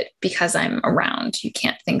say that because I'm around, you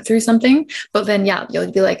can't think through something, but then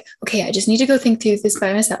you'll be like, okay, I just need to go think through this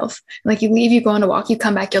by myself. And like you leave, you go on a walk, you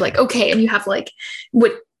come back, you're like, okay, and you have like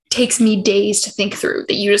what takes me days to think through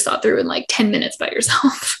that you just thought through in like 10 minutes by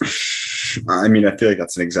yourself. I mean, I feel like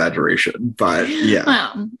that's an exaggeration, but yeah.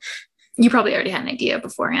 Well, you probably already had an idea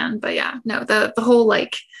beforehand, but yeah, no, the whole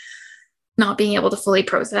like not being able to fully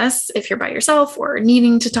process if you're by yourself or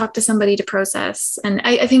needing to talk to somebody to process. And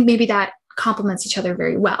I think maybe that complements each other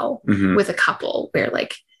very well with a couple where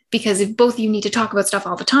like, because if both of you need to talk about stuff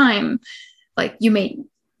all the time, like you may,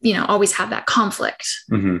 always have that conflict.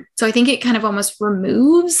 So I think it kind of almost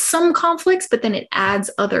removes some conflicts, but then it adds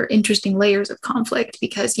other interesting layers of conflict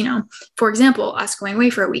because, for example, us going away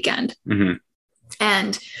for a weekend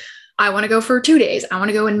and I want to go for 2 days. I want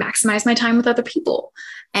to go and maximize my time with other people.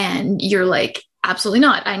 And you're like, absolutely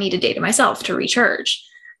not. I need a day to myself to recharge.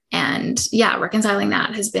 And yeah, reconciling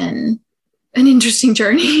that has been an interesting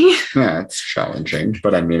journey. Yeah, it's challenging,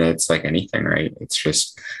 but I mean, it's like anything, right? It's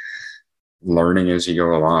just learning as you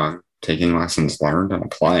go along, taking lessons learned and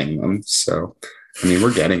applying them. So, I mean,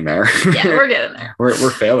 we're getting there. Yeah, we're getting there. We're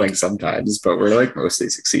failing sometimes, but we're like mostly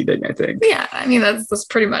succeeding, I think. Yeah, I mean, that's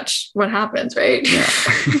pretty much what happens, right? Yeah.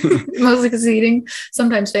 Mostly succeeding,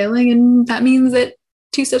 sometimes failing. And that means that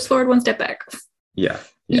 2 steps forward, 1 step back. Yeah.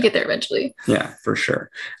 You get there eventually. Yeah, for sure.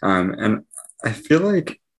 And I feel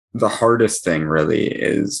like the hardest thing really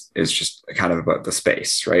is just kind of about the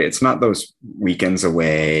space, right? It's not those weekends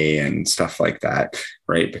away and stuff like that,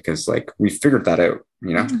 right? Because like we figured that out,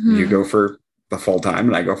 you go for the full time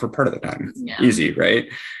and I go for part of the time. Yeah. Easy, right?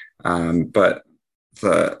 But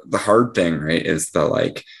the hard thing, right, is the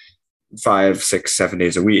like 5, 6, 7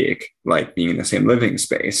 days a week, like being in the same living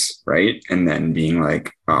space, right? And then being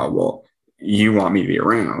like, oh, well, you want me to be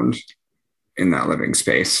around in that living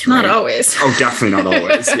space, right? Not always. Oh, definitely not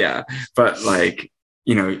always. Yeah. But like,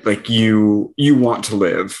 like you want to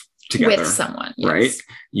live together with someone, yes. Right?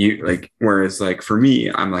 You like, whereas like for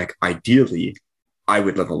me, I'm like, ideally I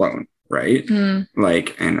would live alone, right?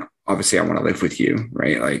 Like, and obviously I want to live with you,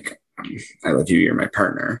 right? Like I love you, you're my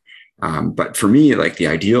partner. But for me, like the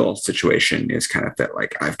ideal situation is kind of that,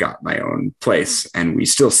 like I've got my own place and we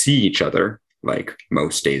still see each other like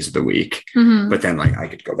most days of the week, but then like I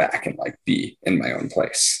could go back and like be in my own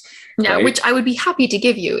place. Yeah. Right? Which I would be happy to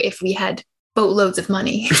give you if we had boatloads of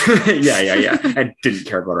money. Yeah. I didn't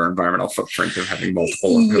care about our environmental footprint of having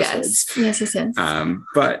multiple households. Yes.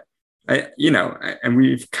 But and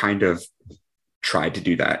we've kind of tried to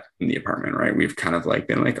do that in the apartment, right? We've kind of like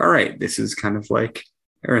been like, all right, this is kind of like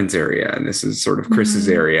Erin's area and this is sort of Chris's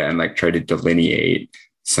area, and like try to delineate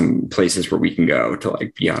some places where we can go to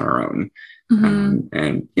like be on our own.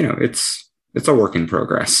 And it's a work in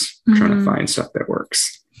progress, trying to find stuff that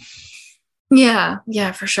works. Yeah,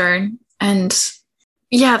 for sure. And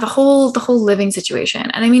yeah, the whole living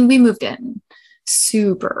situation. And I mean, we moved in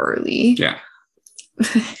super early. Yeah.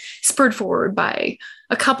 Spurred forward by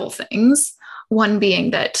a couple things. One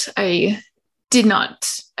being that I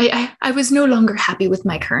was no longer happy with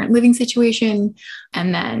my current living situation.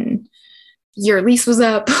 And then your lease was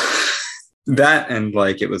up. That and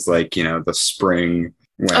like, it was like, the spring.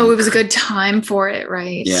 It was a good time for it,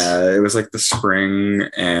 right? Yeah, it was like the spring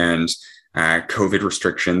and COVID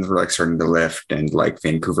restrictions were like starting to lift, and like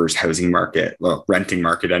Vancouver's housing market, well, renting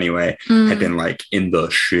market anyway, had been like in the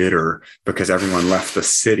shitter because everyone left the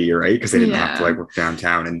city, right? Because they didn't have to like work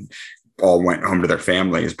downtown and all went home to their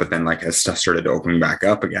families. But then like as stuff started opening back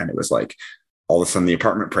up again, it was like all of a sudden the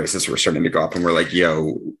apartment prices were starting to go up, and we're like,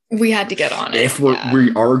 yo, we had to get on it. If we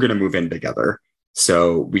are going to move in together,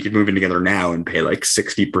 so we could move in together now and pay like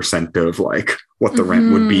 60% of like what the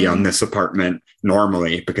rent would be on this apartment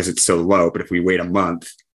normally because it's so low. But if we wait a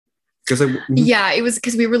month, it was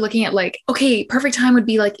because we were looking at like, okay, perfect time would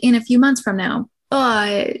be like in a few months from now,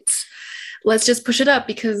 but let's just push it up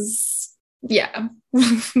because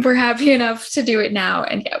we're happy enough to do it now.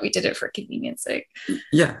 And we did it for convenience sake.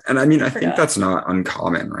 Yeah. And I mean, I think that's not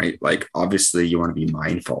uncommon, right? Like, obviously you want to be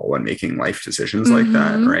mindful when making life decisions like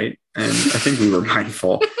that, right? And I think we were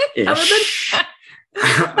mindful.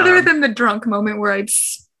 Other than the drunk moment where I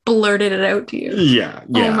blurted it out to you. Yeah.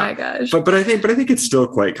 Oh my gosh. But I think it's still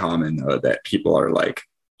quite common though, that people are like,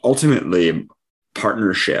 ultimately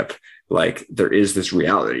partnership, like there is this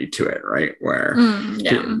reality to it, right? Where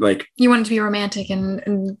like you want it to be romantic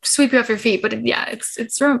and sweep you off your feet, but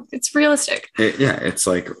it's realistic. It's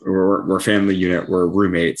like we're family unit, we're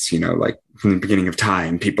roommates, like from the beginning of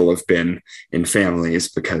time, people have been in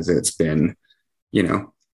families because it's been,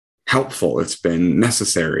 helpful, it's been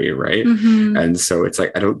necessary, right? And so it's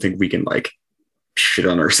like, I don't think we can like shit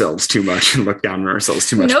on ourselves too much and look down on ourselves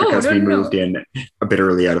too much because we moved in a bit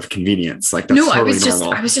early out of convenience. Like, that's totally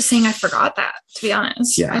normal. I was just saying I forgot that, to be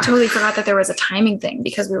honest. Yeah. I totally forgot that there was a timing thing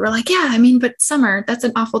because we were like, yeah, I mean, but summer, that's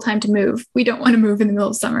an awful time to move. We don't want to move in the middle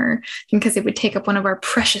of summer because it would take up one of our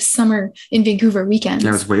precious summer in Vancouver weekends.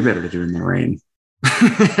 Yeah, it was way better to do it in the rain.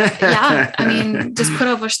 Yeah, I mean, just put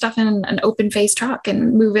all our stuff in an open face truck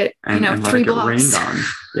and move it, and 3 blocks. Rained on.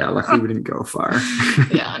 Yeah, luckily we didn't go far.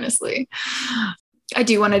 Yeah, honestly. I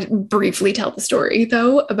do want to briefly tell the story,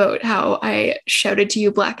 though, about how I shouted to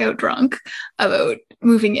you blackout drunk about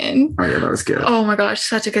moving in. Oh, yeah, that was good. Oh my gosh,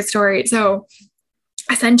 such a good story. So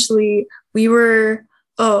essentially, we were,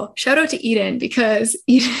 shout out to Eden, because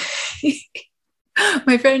Eden,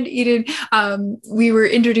 my friend Eden, we were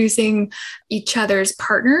introducing each other's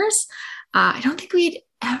partners. I don't think we'd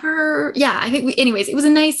ever, anyways, it was a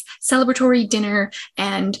nice celebratory dinner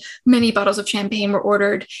and many bottles of champagne were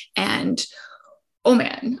ordered. And oh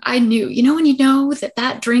man, I knew, when you know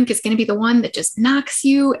that drink is going to be the one that just knocks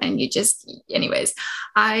you and anyways,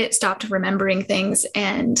 I stopped remembering things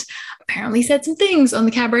and apparently said some things on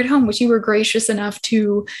the cab ride home, which you were gracious enough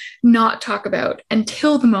to not talk about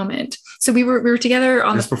until the moment. So we were together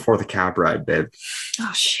on just before the cab ride, babe.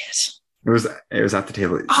 Oh shit. It was at the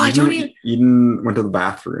table. Oh, Eden went to the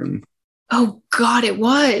bathroom. Oh God, it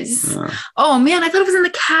was. Oh man, I thought it was in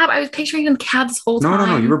the cab. I was picturing it in the cab this whole time.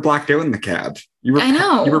 No. You were blacked out in the cab. I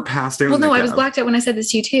know. You were passed out. Well, in the cab. I was blacked out when I said this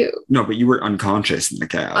to you too. No, but you were unconscious in the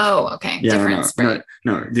cab. Oh, okay. Yeah, difference. Right.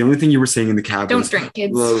 No. The only thing you were saying in the cab don't was, drink,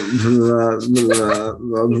 kids. That's the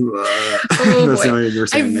only thing you were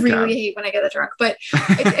saying in the cab. I really hate when I get that drunk, but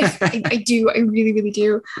I do. I really, really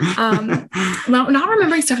do. Not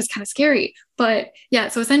remembering stuff is kind of scary. But yeah,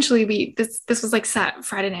 so essentially this was like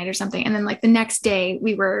Friday night or something, and then like the next day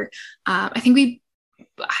we were, I think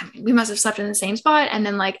we must have slept in the same spot, and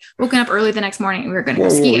then like woken up early the next morning and we were going to go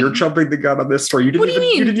skiing. You're jumping the gun on this story. You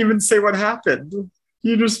didn't even say what happened.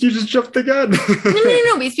 You just jumped the gun.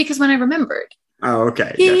 No, it's because when I remembered. Oh,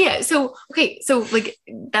 okay. Yeah. So like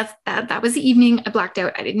that was the evening. I blacked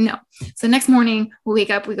out. I didn't know. So the next morning we wake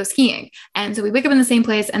up, we go skiing. And so we wake up in the same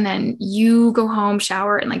place, and then you go home,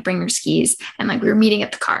 shower, and like bring your skis. And like we were meeting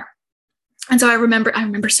at the car. And so I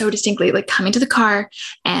remember so distinctly like coming to the car,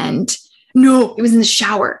 and no, it was in the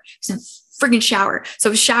shower. It was in the friggin' shower. So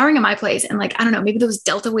I was showering at my place, and like, I don't know, maybe those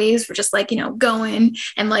delta waves were just like, going,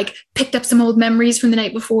 and like picked up some old memories from the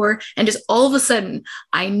night before. And just all of a sudden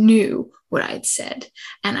I knew what I had said.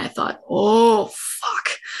 And I thought, oh,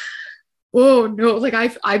 fuck. Oh no. Like I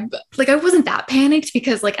wasn't that panicked,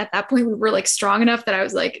 because like at that point we were like strong enough that I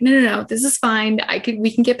was like, no, this is fine.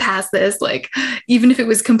 We can get past this. Like, even if it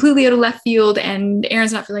was completely out of left field and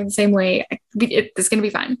Aaron's not feeling the same way, it's going to be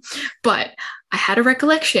fine. But I had a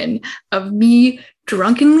recollection of me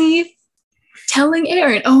drunkenly telling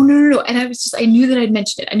Aaron, oh no. And I knew that I'd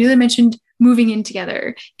mentioned it. I knew that I mentioned moving in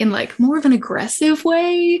together in like more of an aggressive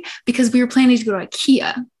way, because we were planning to go to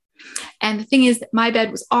IKEA. And the thing is that my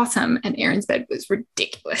bed was awesome and Aaron's bed was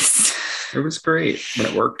ridiculous. It was great, but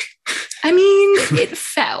it worked. I mean, it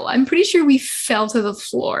fell. I'm pretty sure we fell to the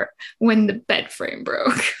floor when the bed frame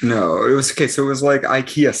broke. No, it was okay. So it was like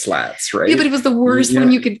IKEA slats, right? Yeah, but it was the worst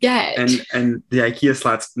one you could get. And the IKEA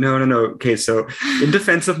slats. No. Okay, so in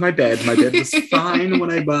defense of my bed was fine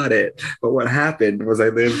when I bought it. But what happened was I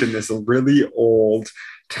lived in this really old,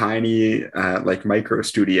 tiny like micro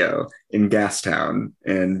studio in Gastown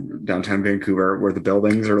in downtown Vancouver, where the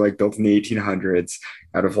buildings are like built in the 1800s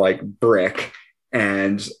out of like brick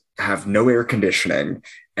and have no air conditioning.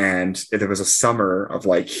 And there was a summer of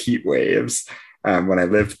like heat waves when I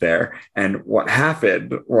lived there. And what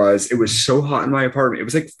happened was it was so hot in my apartment. It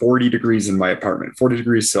was like 40 degrees in my apartment, 40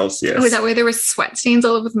 degrees Celsius. Oh, is that why there was sweat stains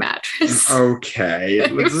all over the mattress? Okay.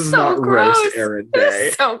 This is so not gross. Roast Aaron Day.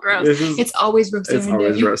 It's so gross. It's always roast Aaron Day. It's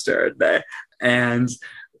always roast Aaron Day. And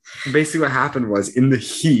basically what happened was, in the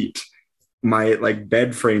heat, my like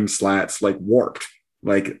bed frame slats like warped.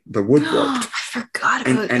 Like the wood warped. I forgot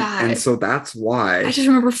about that. And so that's why I just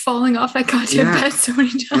remember falling off that goddamn bed so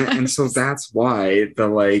many times. And so that's why the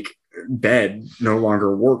like bed no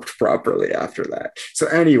longer worked properly after that. So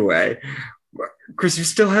anyway, Chris, you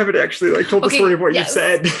still haven't actually like told the story of what you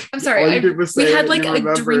said. I'm sorry. We had like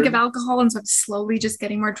a drink of alcohol, and so I'm slowly just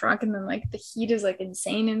getting more drunk, and then like the heat is like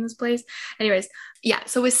insane in this place. Anyways, yeah.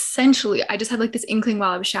 So essentially, I just had like this inkling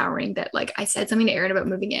while I was showering that like I said something to Aaron about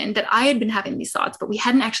moving in, that I had been having these thoughts, but we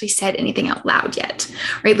hadn't actually said anything out loud yet,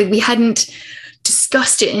 right? Like we hadn't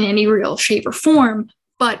discussed it in any real shape or form.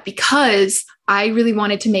 But because I really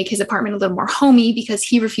wanted to make his apartment a little more homey, because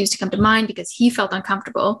he refused to come to mine because he felt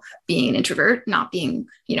uncomfortable being an introvert, not being,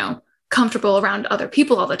 comfortable around other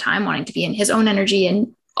people all the time, wanting to be in his own energy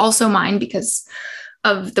and also mine because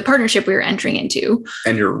of the partnership we were entering into.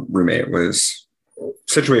 And your roommate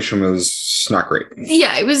situation was not great.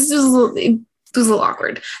 Yeah, it was a little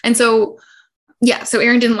awkward. And so, so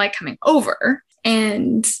Aaron didn't like coming over.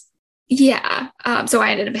 And so I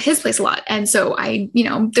ended up at his place a lot. And so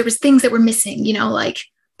there was things that were missing, like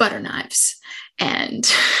butter knives.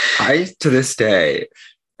 And I, to this day,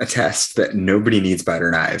 attest that nobody needs butter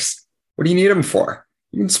knives. What do you need them for?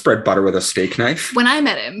 You can spread butter with a steak knife. When I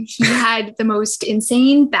met him, he had the most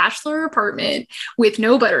insane bachelor apartment with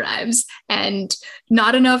no butter knives and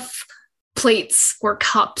not enough plates or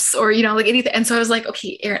cups or, like anything. And so I was like,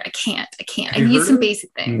 okay, Aaron, I can't. I need some basic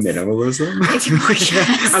things. Minimalism.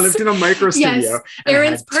 Yes. I lived in a micro studio. Yes.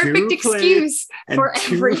 Aaron's perfect excuse for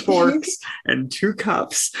everything. 2 forks and 2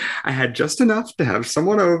 cups. I had just enough to have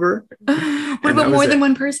someone over. What about more than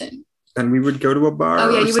one person? Then we would go to a bar. Oh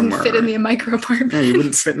yeah, you somewhere. wouldn't fit in the micro apartment. Yeah, you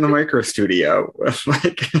wouldn't fit in the micro studio.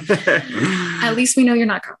 At least we know you're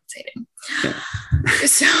not compensating. Yeah.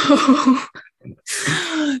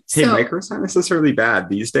 Hey, micro's not necessarily bad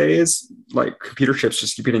these days. Like computer chips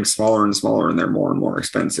just keep getting smaller and smaller, and they're more and more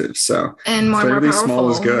expensive. So and more powerful.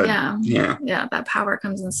 Small is good. Yeah. That power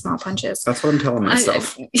comes in small punches. That's what I'm telling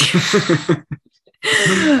myself.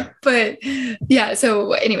 But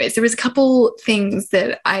so anyways, there was a couple things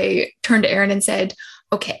that I turned to Aaron and said,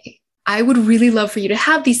 okay, I would really love for you to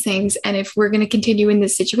have these things. And if we're going to continue in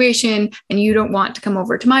this situation and you don't want to come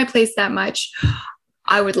over to my place that much,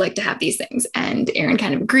 I would like to have these things. And Aaron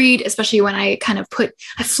kind of agreed, especially when I kind of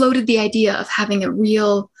I floated the idea of having a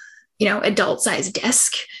real, adult sized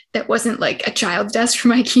desk that wasn't like a child's desk from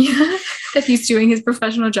IKEA that he's doing his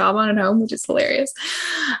professional job on at home, which is hilarious.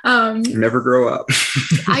 Never grow up.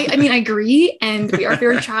 I agree. And we are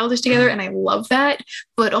very childish together. And I love that.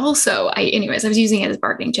 But also I was using it as a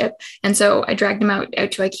bargaining chip. And so I dragged him out to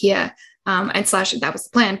IKEA and that was the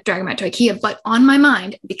plan, drag him out to IKEA. But on my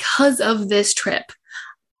mind, because of this trip,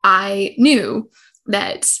 I knew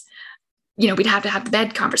that, we'd have to have the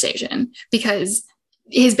bed conversation because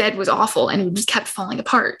his bed was awful and it just kept falling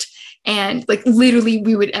apart. And like, literally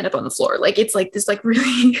we would end up on the floor. Like, it's like this, like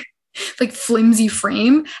really like flimsy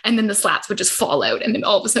frame. And then the slats would just fall out. And then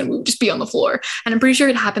all of a sudden we would just be on the floor. And I'm pretty sure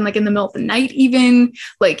it happened like in the middle of the night, even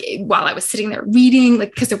like while I was sitting there reading,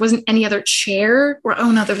 like, cause there wasn't any other chair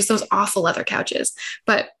there was those awful leather couches,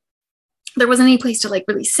 but there wasn't any place to like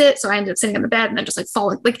really sit. So I ended up sitting on the bed and then just like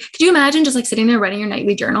falling. Like, could you imagine just like sitting there writing your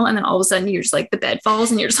nightly journal and then all of a sudden you're just like the bed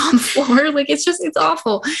falls and you're just on the floor? Like, it's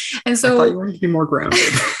awful. And so I thought you wanted to be more grounded.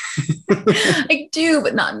 I do,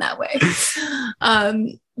 but not in that way.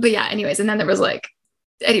 But yeah, anyways. And then there was like,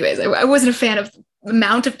 I wasn't a fan of the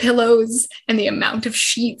amount of pillows and the amount of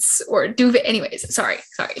sheets or duvet. Anyways, sorry.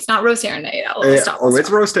 It's not roast Aaron night.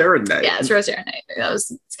 It's roast Aaron night. Yeah, it's roast Aaron night.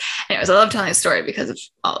 Anyways, I love telling a story because of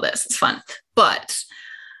all of this. It's fun. But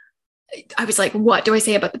I was like, what do I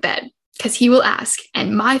say about the bed? Because he will ask.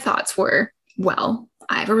 And my thoughts were, well,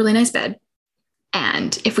 I have a really nice bed.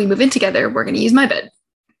 And if we move in together, we're going to use my bed.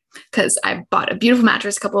 Because I bought a beautiful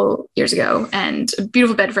mattress a couple years ago and a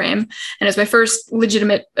beautiful bed frame. And it was my first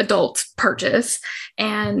legitimate adult purchase.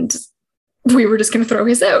 And we were just going to throw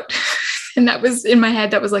his out. And that was in my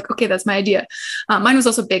head. That was like, okay, that's my idea. Mine was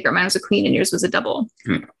also bigger. Mine was a queen and yours was a double.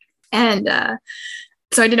 And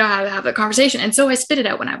so I didn't know how to have that conversation. And so I spit it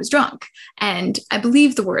out when I was drunk. And I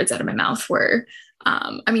believe the words out of my mouth were,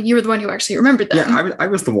 you were the one who actually remembered them. Yeah, I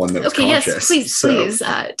was the one that was conscious. Yes, please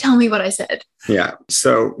tell me what I said. Yeah.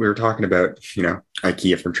 So we were talking about,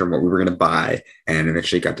 IKEA furniture and what we were going to buy, and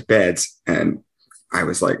eventually got to beds. And I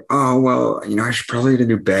was like, oh, well, I should probably get a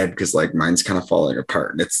new bed because like mine's kind of falling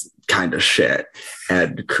apart and it's kind of shit.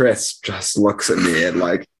 And Chris just looks at me and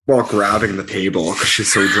like, while grabbing the table because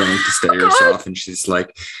she's so drunk to steady herself. And she's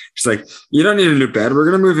like, you don't need a new bed. We're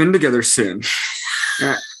going to move in together soon.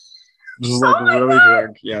 Just like really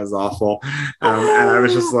drunk. Yeah, it was awful. And I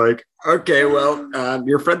was just like, okay, well,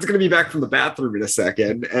 your friend's going to be back from the bathroom in a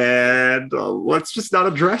second. And let's just not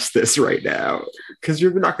address this right now because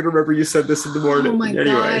you're not going to remember you said this in the morning. Oh my anyway,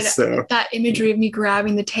 God. So that imagery of me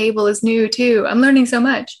grabbing the table is new too. I'm learning so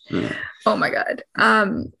much. Yeah. Oh my God.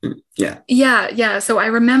 Yeah. So I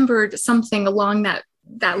remembered something along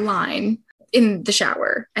that line in the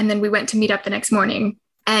shower. And then we went to meet up the next morning.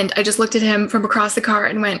 And I just looked at him from across the car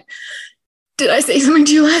and went, did I say something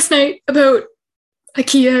to you last night about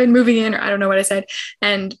IKEA and moving in? Or I don't know what I said.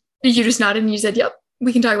 And you just nodded and you said, yep,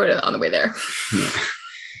 we can talk about it on the way there. Yeah.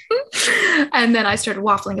 And then I started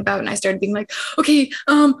waffling about and I started being like, okay,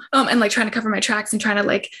 and like trying to cover my tracks and trying to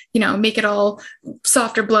like, make it all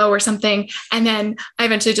softer blow or something. And then I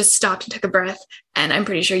eventually just stopped and took a breath. And I'm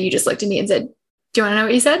pretty sure you just looked at me and said, do you want to know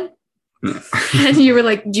what you said? And you were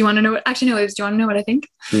like, do you want to know what, actually, no, it was, do you want to know what I think?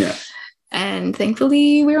 Yeah. And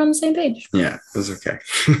thankfully we were on the same page. Yeah, it was okay.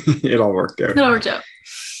 It all worked out. It all worked out.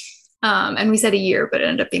 And we said a year, but it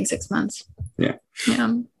ended up being 6 months. Yeah. Yeah.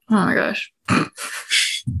 Oh my gosh.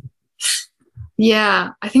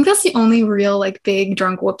 Yeah. I think that's the only real like big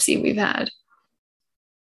drunk whoopsie we've had.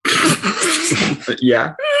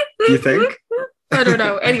 Yeah. Do you think? I don't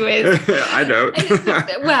know. Anyways. I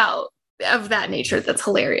don't. Well, of that nature, that's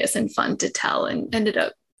hilarious and fun to tell and ended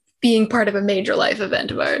up being part of a major life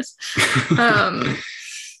event of ours.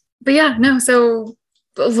 But yeah, no, so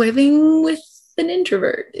living with an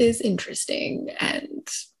introvert is interesting and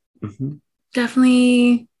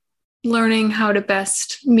definitely learning how to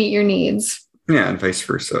best meet your needs. Yeah, and vice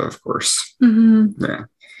versa, of course. Mm-hmm. Yeah.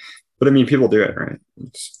 But I mean, people do it, right?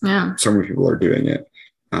 Yeah. So many people are doing it.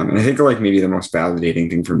 And I think like maybe the most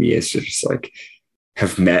validating thing for me is to just like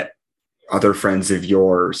have met other friends of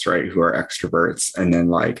yours, right, who are extroverts, and then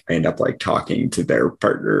like I end up like talking to their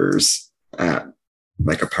partners at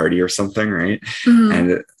like a party or something, right? Mm-hmm.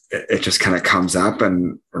 And it just kind of comes up,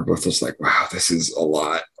 and we're both just like, "Wow, this is a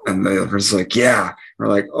lot." And the other's like, "Yeah." We're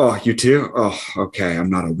like, "Oh, you too? Oh, okay. I'm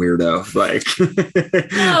not a weirdo." Like,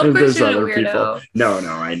 of course you're not a weirdo. No,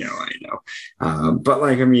 I know. But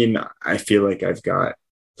like, I mean, I feel like I've got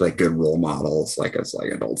like good role models, like as like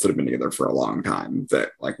adults that have been together for a long time, that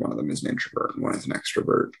like one of them is an introvert and one is an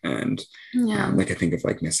extrovert. And like I think of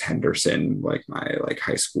like Miss Henderson, like my like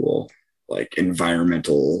high school like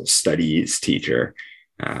environmental studies teacher,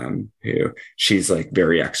 who she's like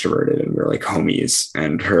very extroverted and we're like homies,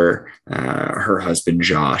 and her husband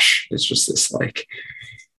Josh is just this like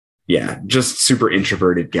just super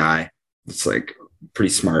introverted guy. It's like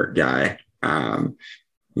pretty smart guy.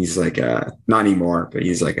 He's like not anymore, but he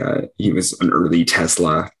was an early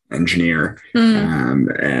Tesla engineer.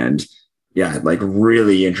 And like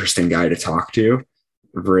really interesting guy to talk to.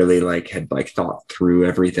 Really like had like thought through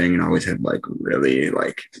everything and always had like really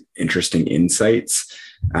like interesting insights.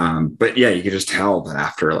 But yeah, you could just tell that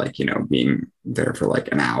after like, being there for like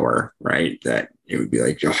an hour, right, that it would be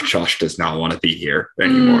like, Josh does not want to be here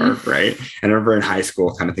anymore. Right. And I remember in high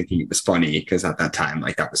school kind of thinking it was funny because at that time,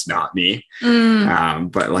 like that was not me.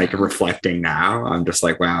 But like reflecting now, I'm just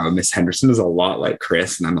like, wow, Miss Henderson is a lot like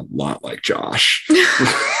Chris and I'm a lot like Josh.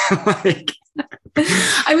 Like,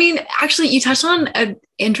 I mean, actually, you touched on an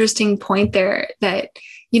interesting point there that,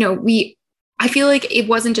 I feel like it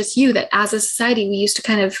wasn't just you, that as a society, we used to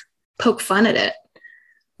kind of poke fun at it.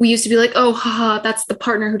 We used to be like, oh, haha, that's the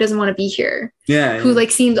partner who doesn't want to be here. Yeah. Who like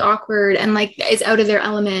seems awkward and like is out of their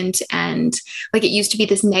element. And like, it used to be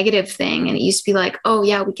this negative thing. And it used to be like, oh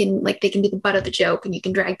yeah, we can like, they can be the butt of the joke and you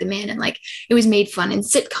can drag them in. And like, it was made fun in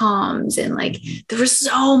sitcoms and like, there was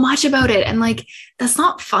so much about it. And like, that's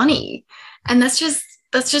not funny. And that's just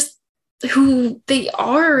who they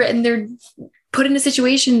are. And they're put in a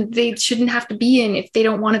situation they shouldn't have to be in if they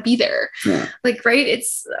don't want to be there. Yeah. Like, right.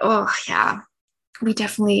 It's, oh yeah. We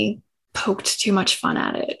definitely poked too much fun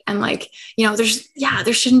at it. And like, there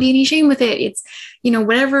shouldn't be any shame with it. It's,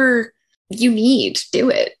 whatever you need, do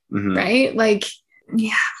it. Right. Like,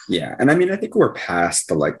 yeah. Yeah. And I mean, I think we're past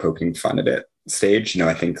the like poking fun at it stage.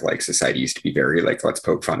 I think like society used to be very like, let's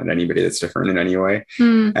poke fun at anybody that's different in any way.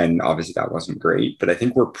 And obviously that wasn't great, but I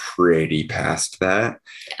think we're pretty past that.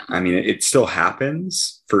 Yeah. I mean, it still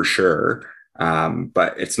happens for sure.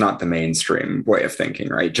 But it's not the mainstream way of thinking,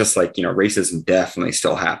 right? Just like, racism definitely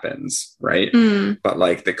still happens, right? But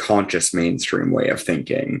like the conscious mainstream way of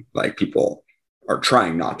thinking, like people are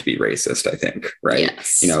trying not to be racist, I think, right?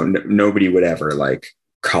 Yes. Nobody would ever like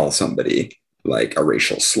call somebody like a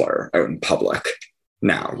racial slur out in public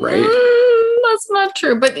now, right? That's not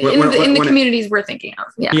true, but in the communities we're thinking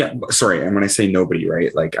of. Yeah. Yeah. Sorry. And when I say nobody,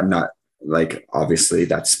 right? Like I'm not like, obviously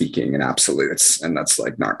that's speaking in absolutes and that's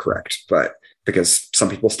like not correct, but because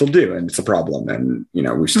some people still do, and it's a problem, and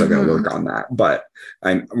we've still got to work on that. But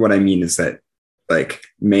what I mean is that like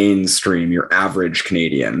mainstream, your average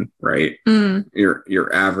Canadian, right?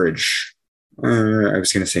 Your average, I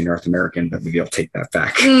was going to say North American, but maybe I'll take that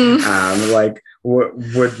back. Like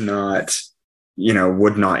would not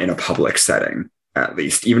in a public setting, at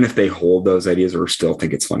least, even if they hold those ideas or still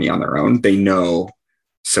think it's funny on their own, they know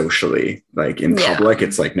socially, like in public,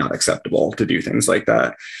 it's like not acceptable to do things like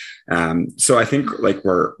that. So I think like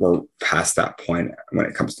we're past that point when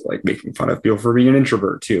it comes to like making fun of people for being an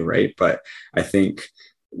introvert too, right? But I think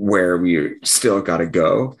where we still got to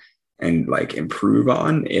go and like improve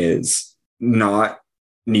on is not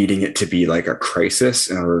needing it to be like a crisis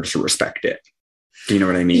in order to respect it. Do you know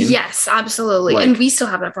what I mean? Yes, absolutely. Like, and we still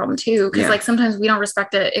have that problem too. Because yeah. like sometimes we don't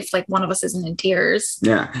respect it if like one of us isn't in tears.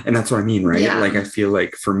 Yeah. And that's what I mean, right? Yeah. Like, I feel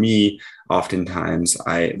like for me, oftentimes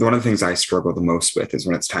one of the things I struggle the most with is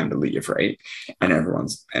when it's time to leave, right? And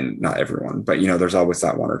not everyone, but you know, there's always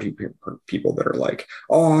that one or two people that are like,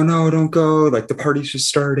 oh no, don't go. Like the party's just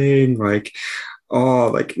starting. Like, oh,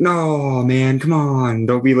 like, no, man, come on,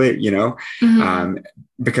 don't be late, you know? Mm-hmm.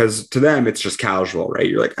 Because to them, it's just casual, right?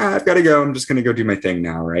 You're like, I've got to go. I'm just going to go do my thing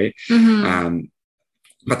now, right? Mm-hmm.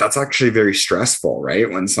 But that's actually very stressful, right?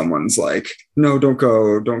 When someone's like, no, don't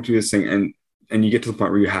go, don't do this thing. And you get to the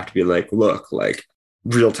point where you have to be like, look, like,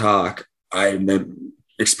 real talk, I'm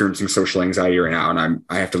experiencing social anxiety right now, and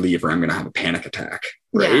I have to leave or I'm going to have a panic attack,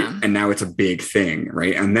 right? Yeah. And now it's a big thing,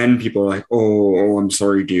 right? And then people are like, oh, I'm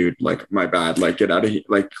sorry, dude, like, my bad, like, get out of here,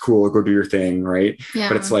 like, cool, go do your thing, right? Yeah.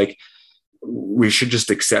 But it's like, we should just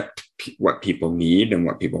accept what people need and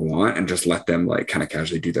what people want and just let them like kind of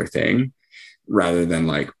casually do their thing, rather than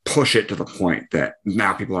like push it to the point that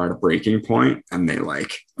now people are at a breaking point and they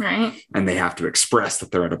like, right. And they have to express that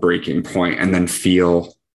they're at a breaking point and then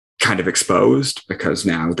feel kind of exposed because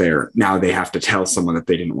now they have to tell someone that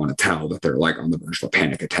they didn't want to tell, that they're like on the verge of a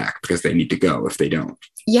panic attack because they need to go if they don't.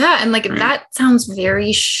 Yeah. And like, right. That sounds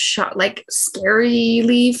very like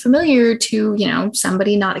scarily familiar to, you know,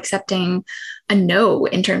 somebody not accepting a no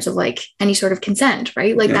in terms of like any sort of consent,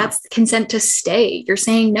 right? Like that's consent to stay. You're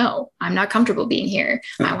saying, no, I'm not comfortable being here.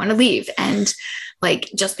 I want to leave. And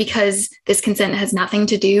like, just because this consent has nothing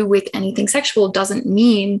to do with anything sexual doesn't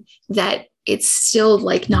mean that it's still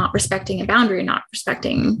like not respecting a boundary, not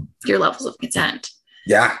respecting your levels of consent.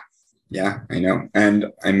 Yeah. Yeah, I know. And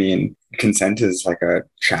I mean, consent is like a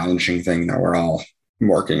challenging thing that we're all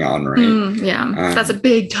working on, right? That's a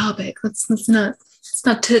big topic. Let's not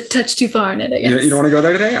touch too far on it, I guess. You don't want to go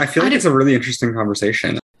there today? I feel like it's a really interesting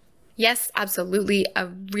conversation. Yes, absolutely. A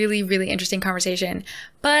really, really interesting conversation,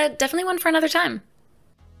 but definitely one for another time.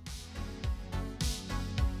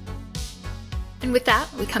 And with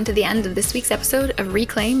that, we come to the end of this week's episode of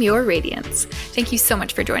Reclaim Your Radiance. Thank you so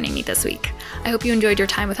much for joining me this week. I hope you enjoyed your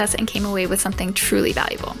time with us and came away with something truly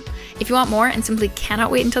valuable. If you want more and simply cannot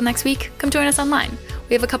wait until next week, come join us online.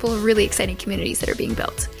 We have a couple of really exciting communities that are being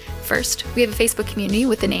built. First, we have a Facebook community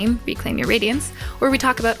with the name Reclaim Your Radiance, where we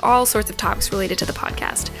talk about all sorts of topics related to the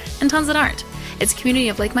podcast, and tons that aren't. It's a community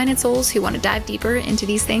of like-minded souls who want to dive deeper into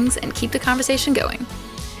these things and keep the conversation going.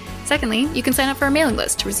 Secondly, you can sign up for our mailing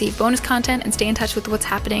list to receive bonus content and stay in touch with what's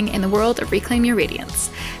happening in the world of Reclaim Your Radiance.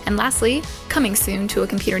 And lastly, coming soon to a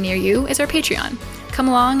computer near you is our Patreon. Come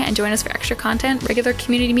along and join us for extra content, regular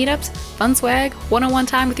community meetups, fun swag, one-on-one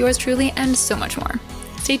time with yours truly, and so much more.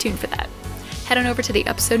 Stay tuned for that. Head on over to the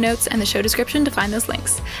episode notes and the show description to find those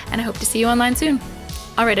links, and I hope to see you online soon.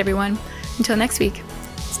 All right, everyone, until next week,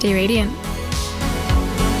 stay radiant.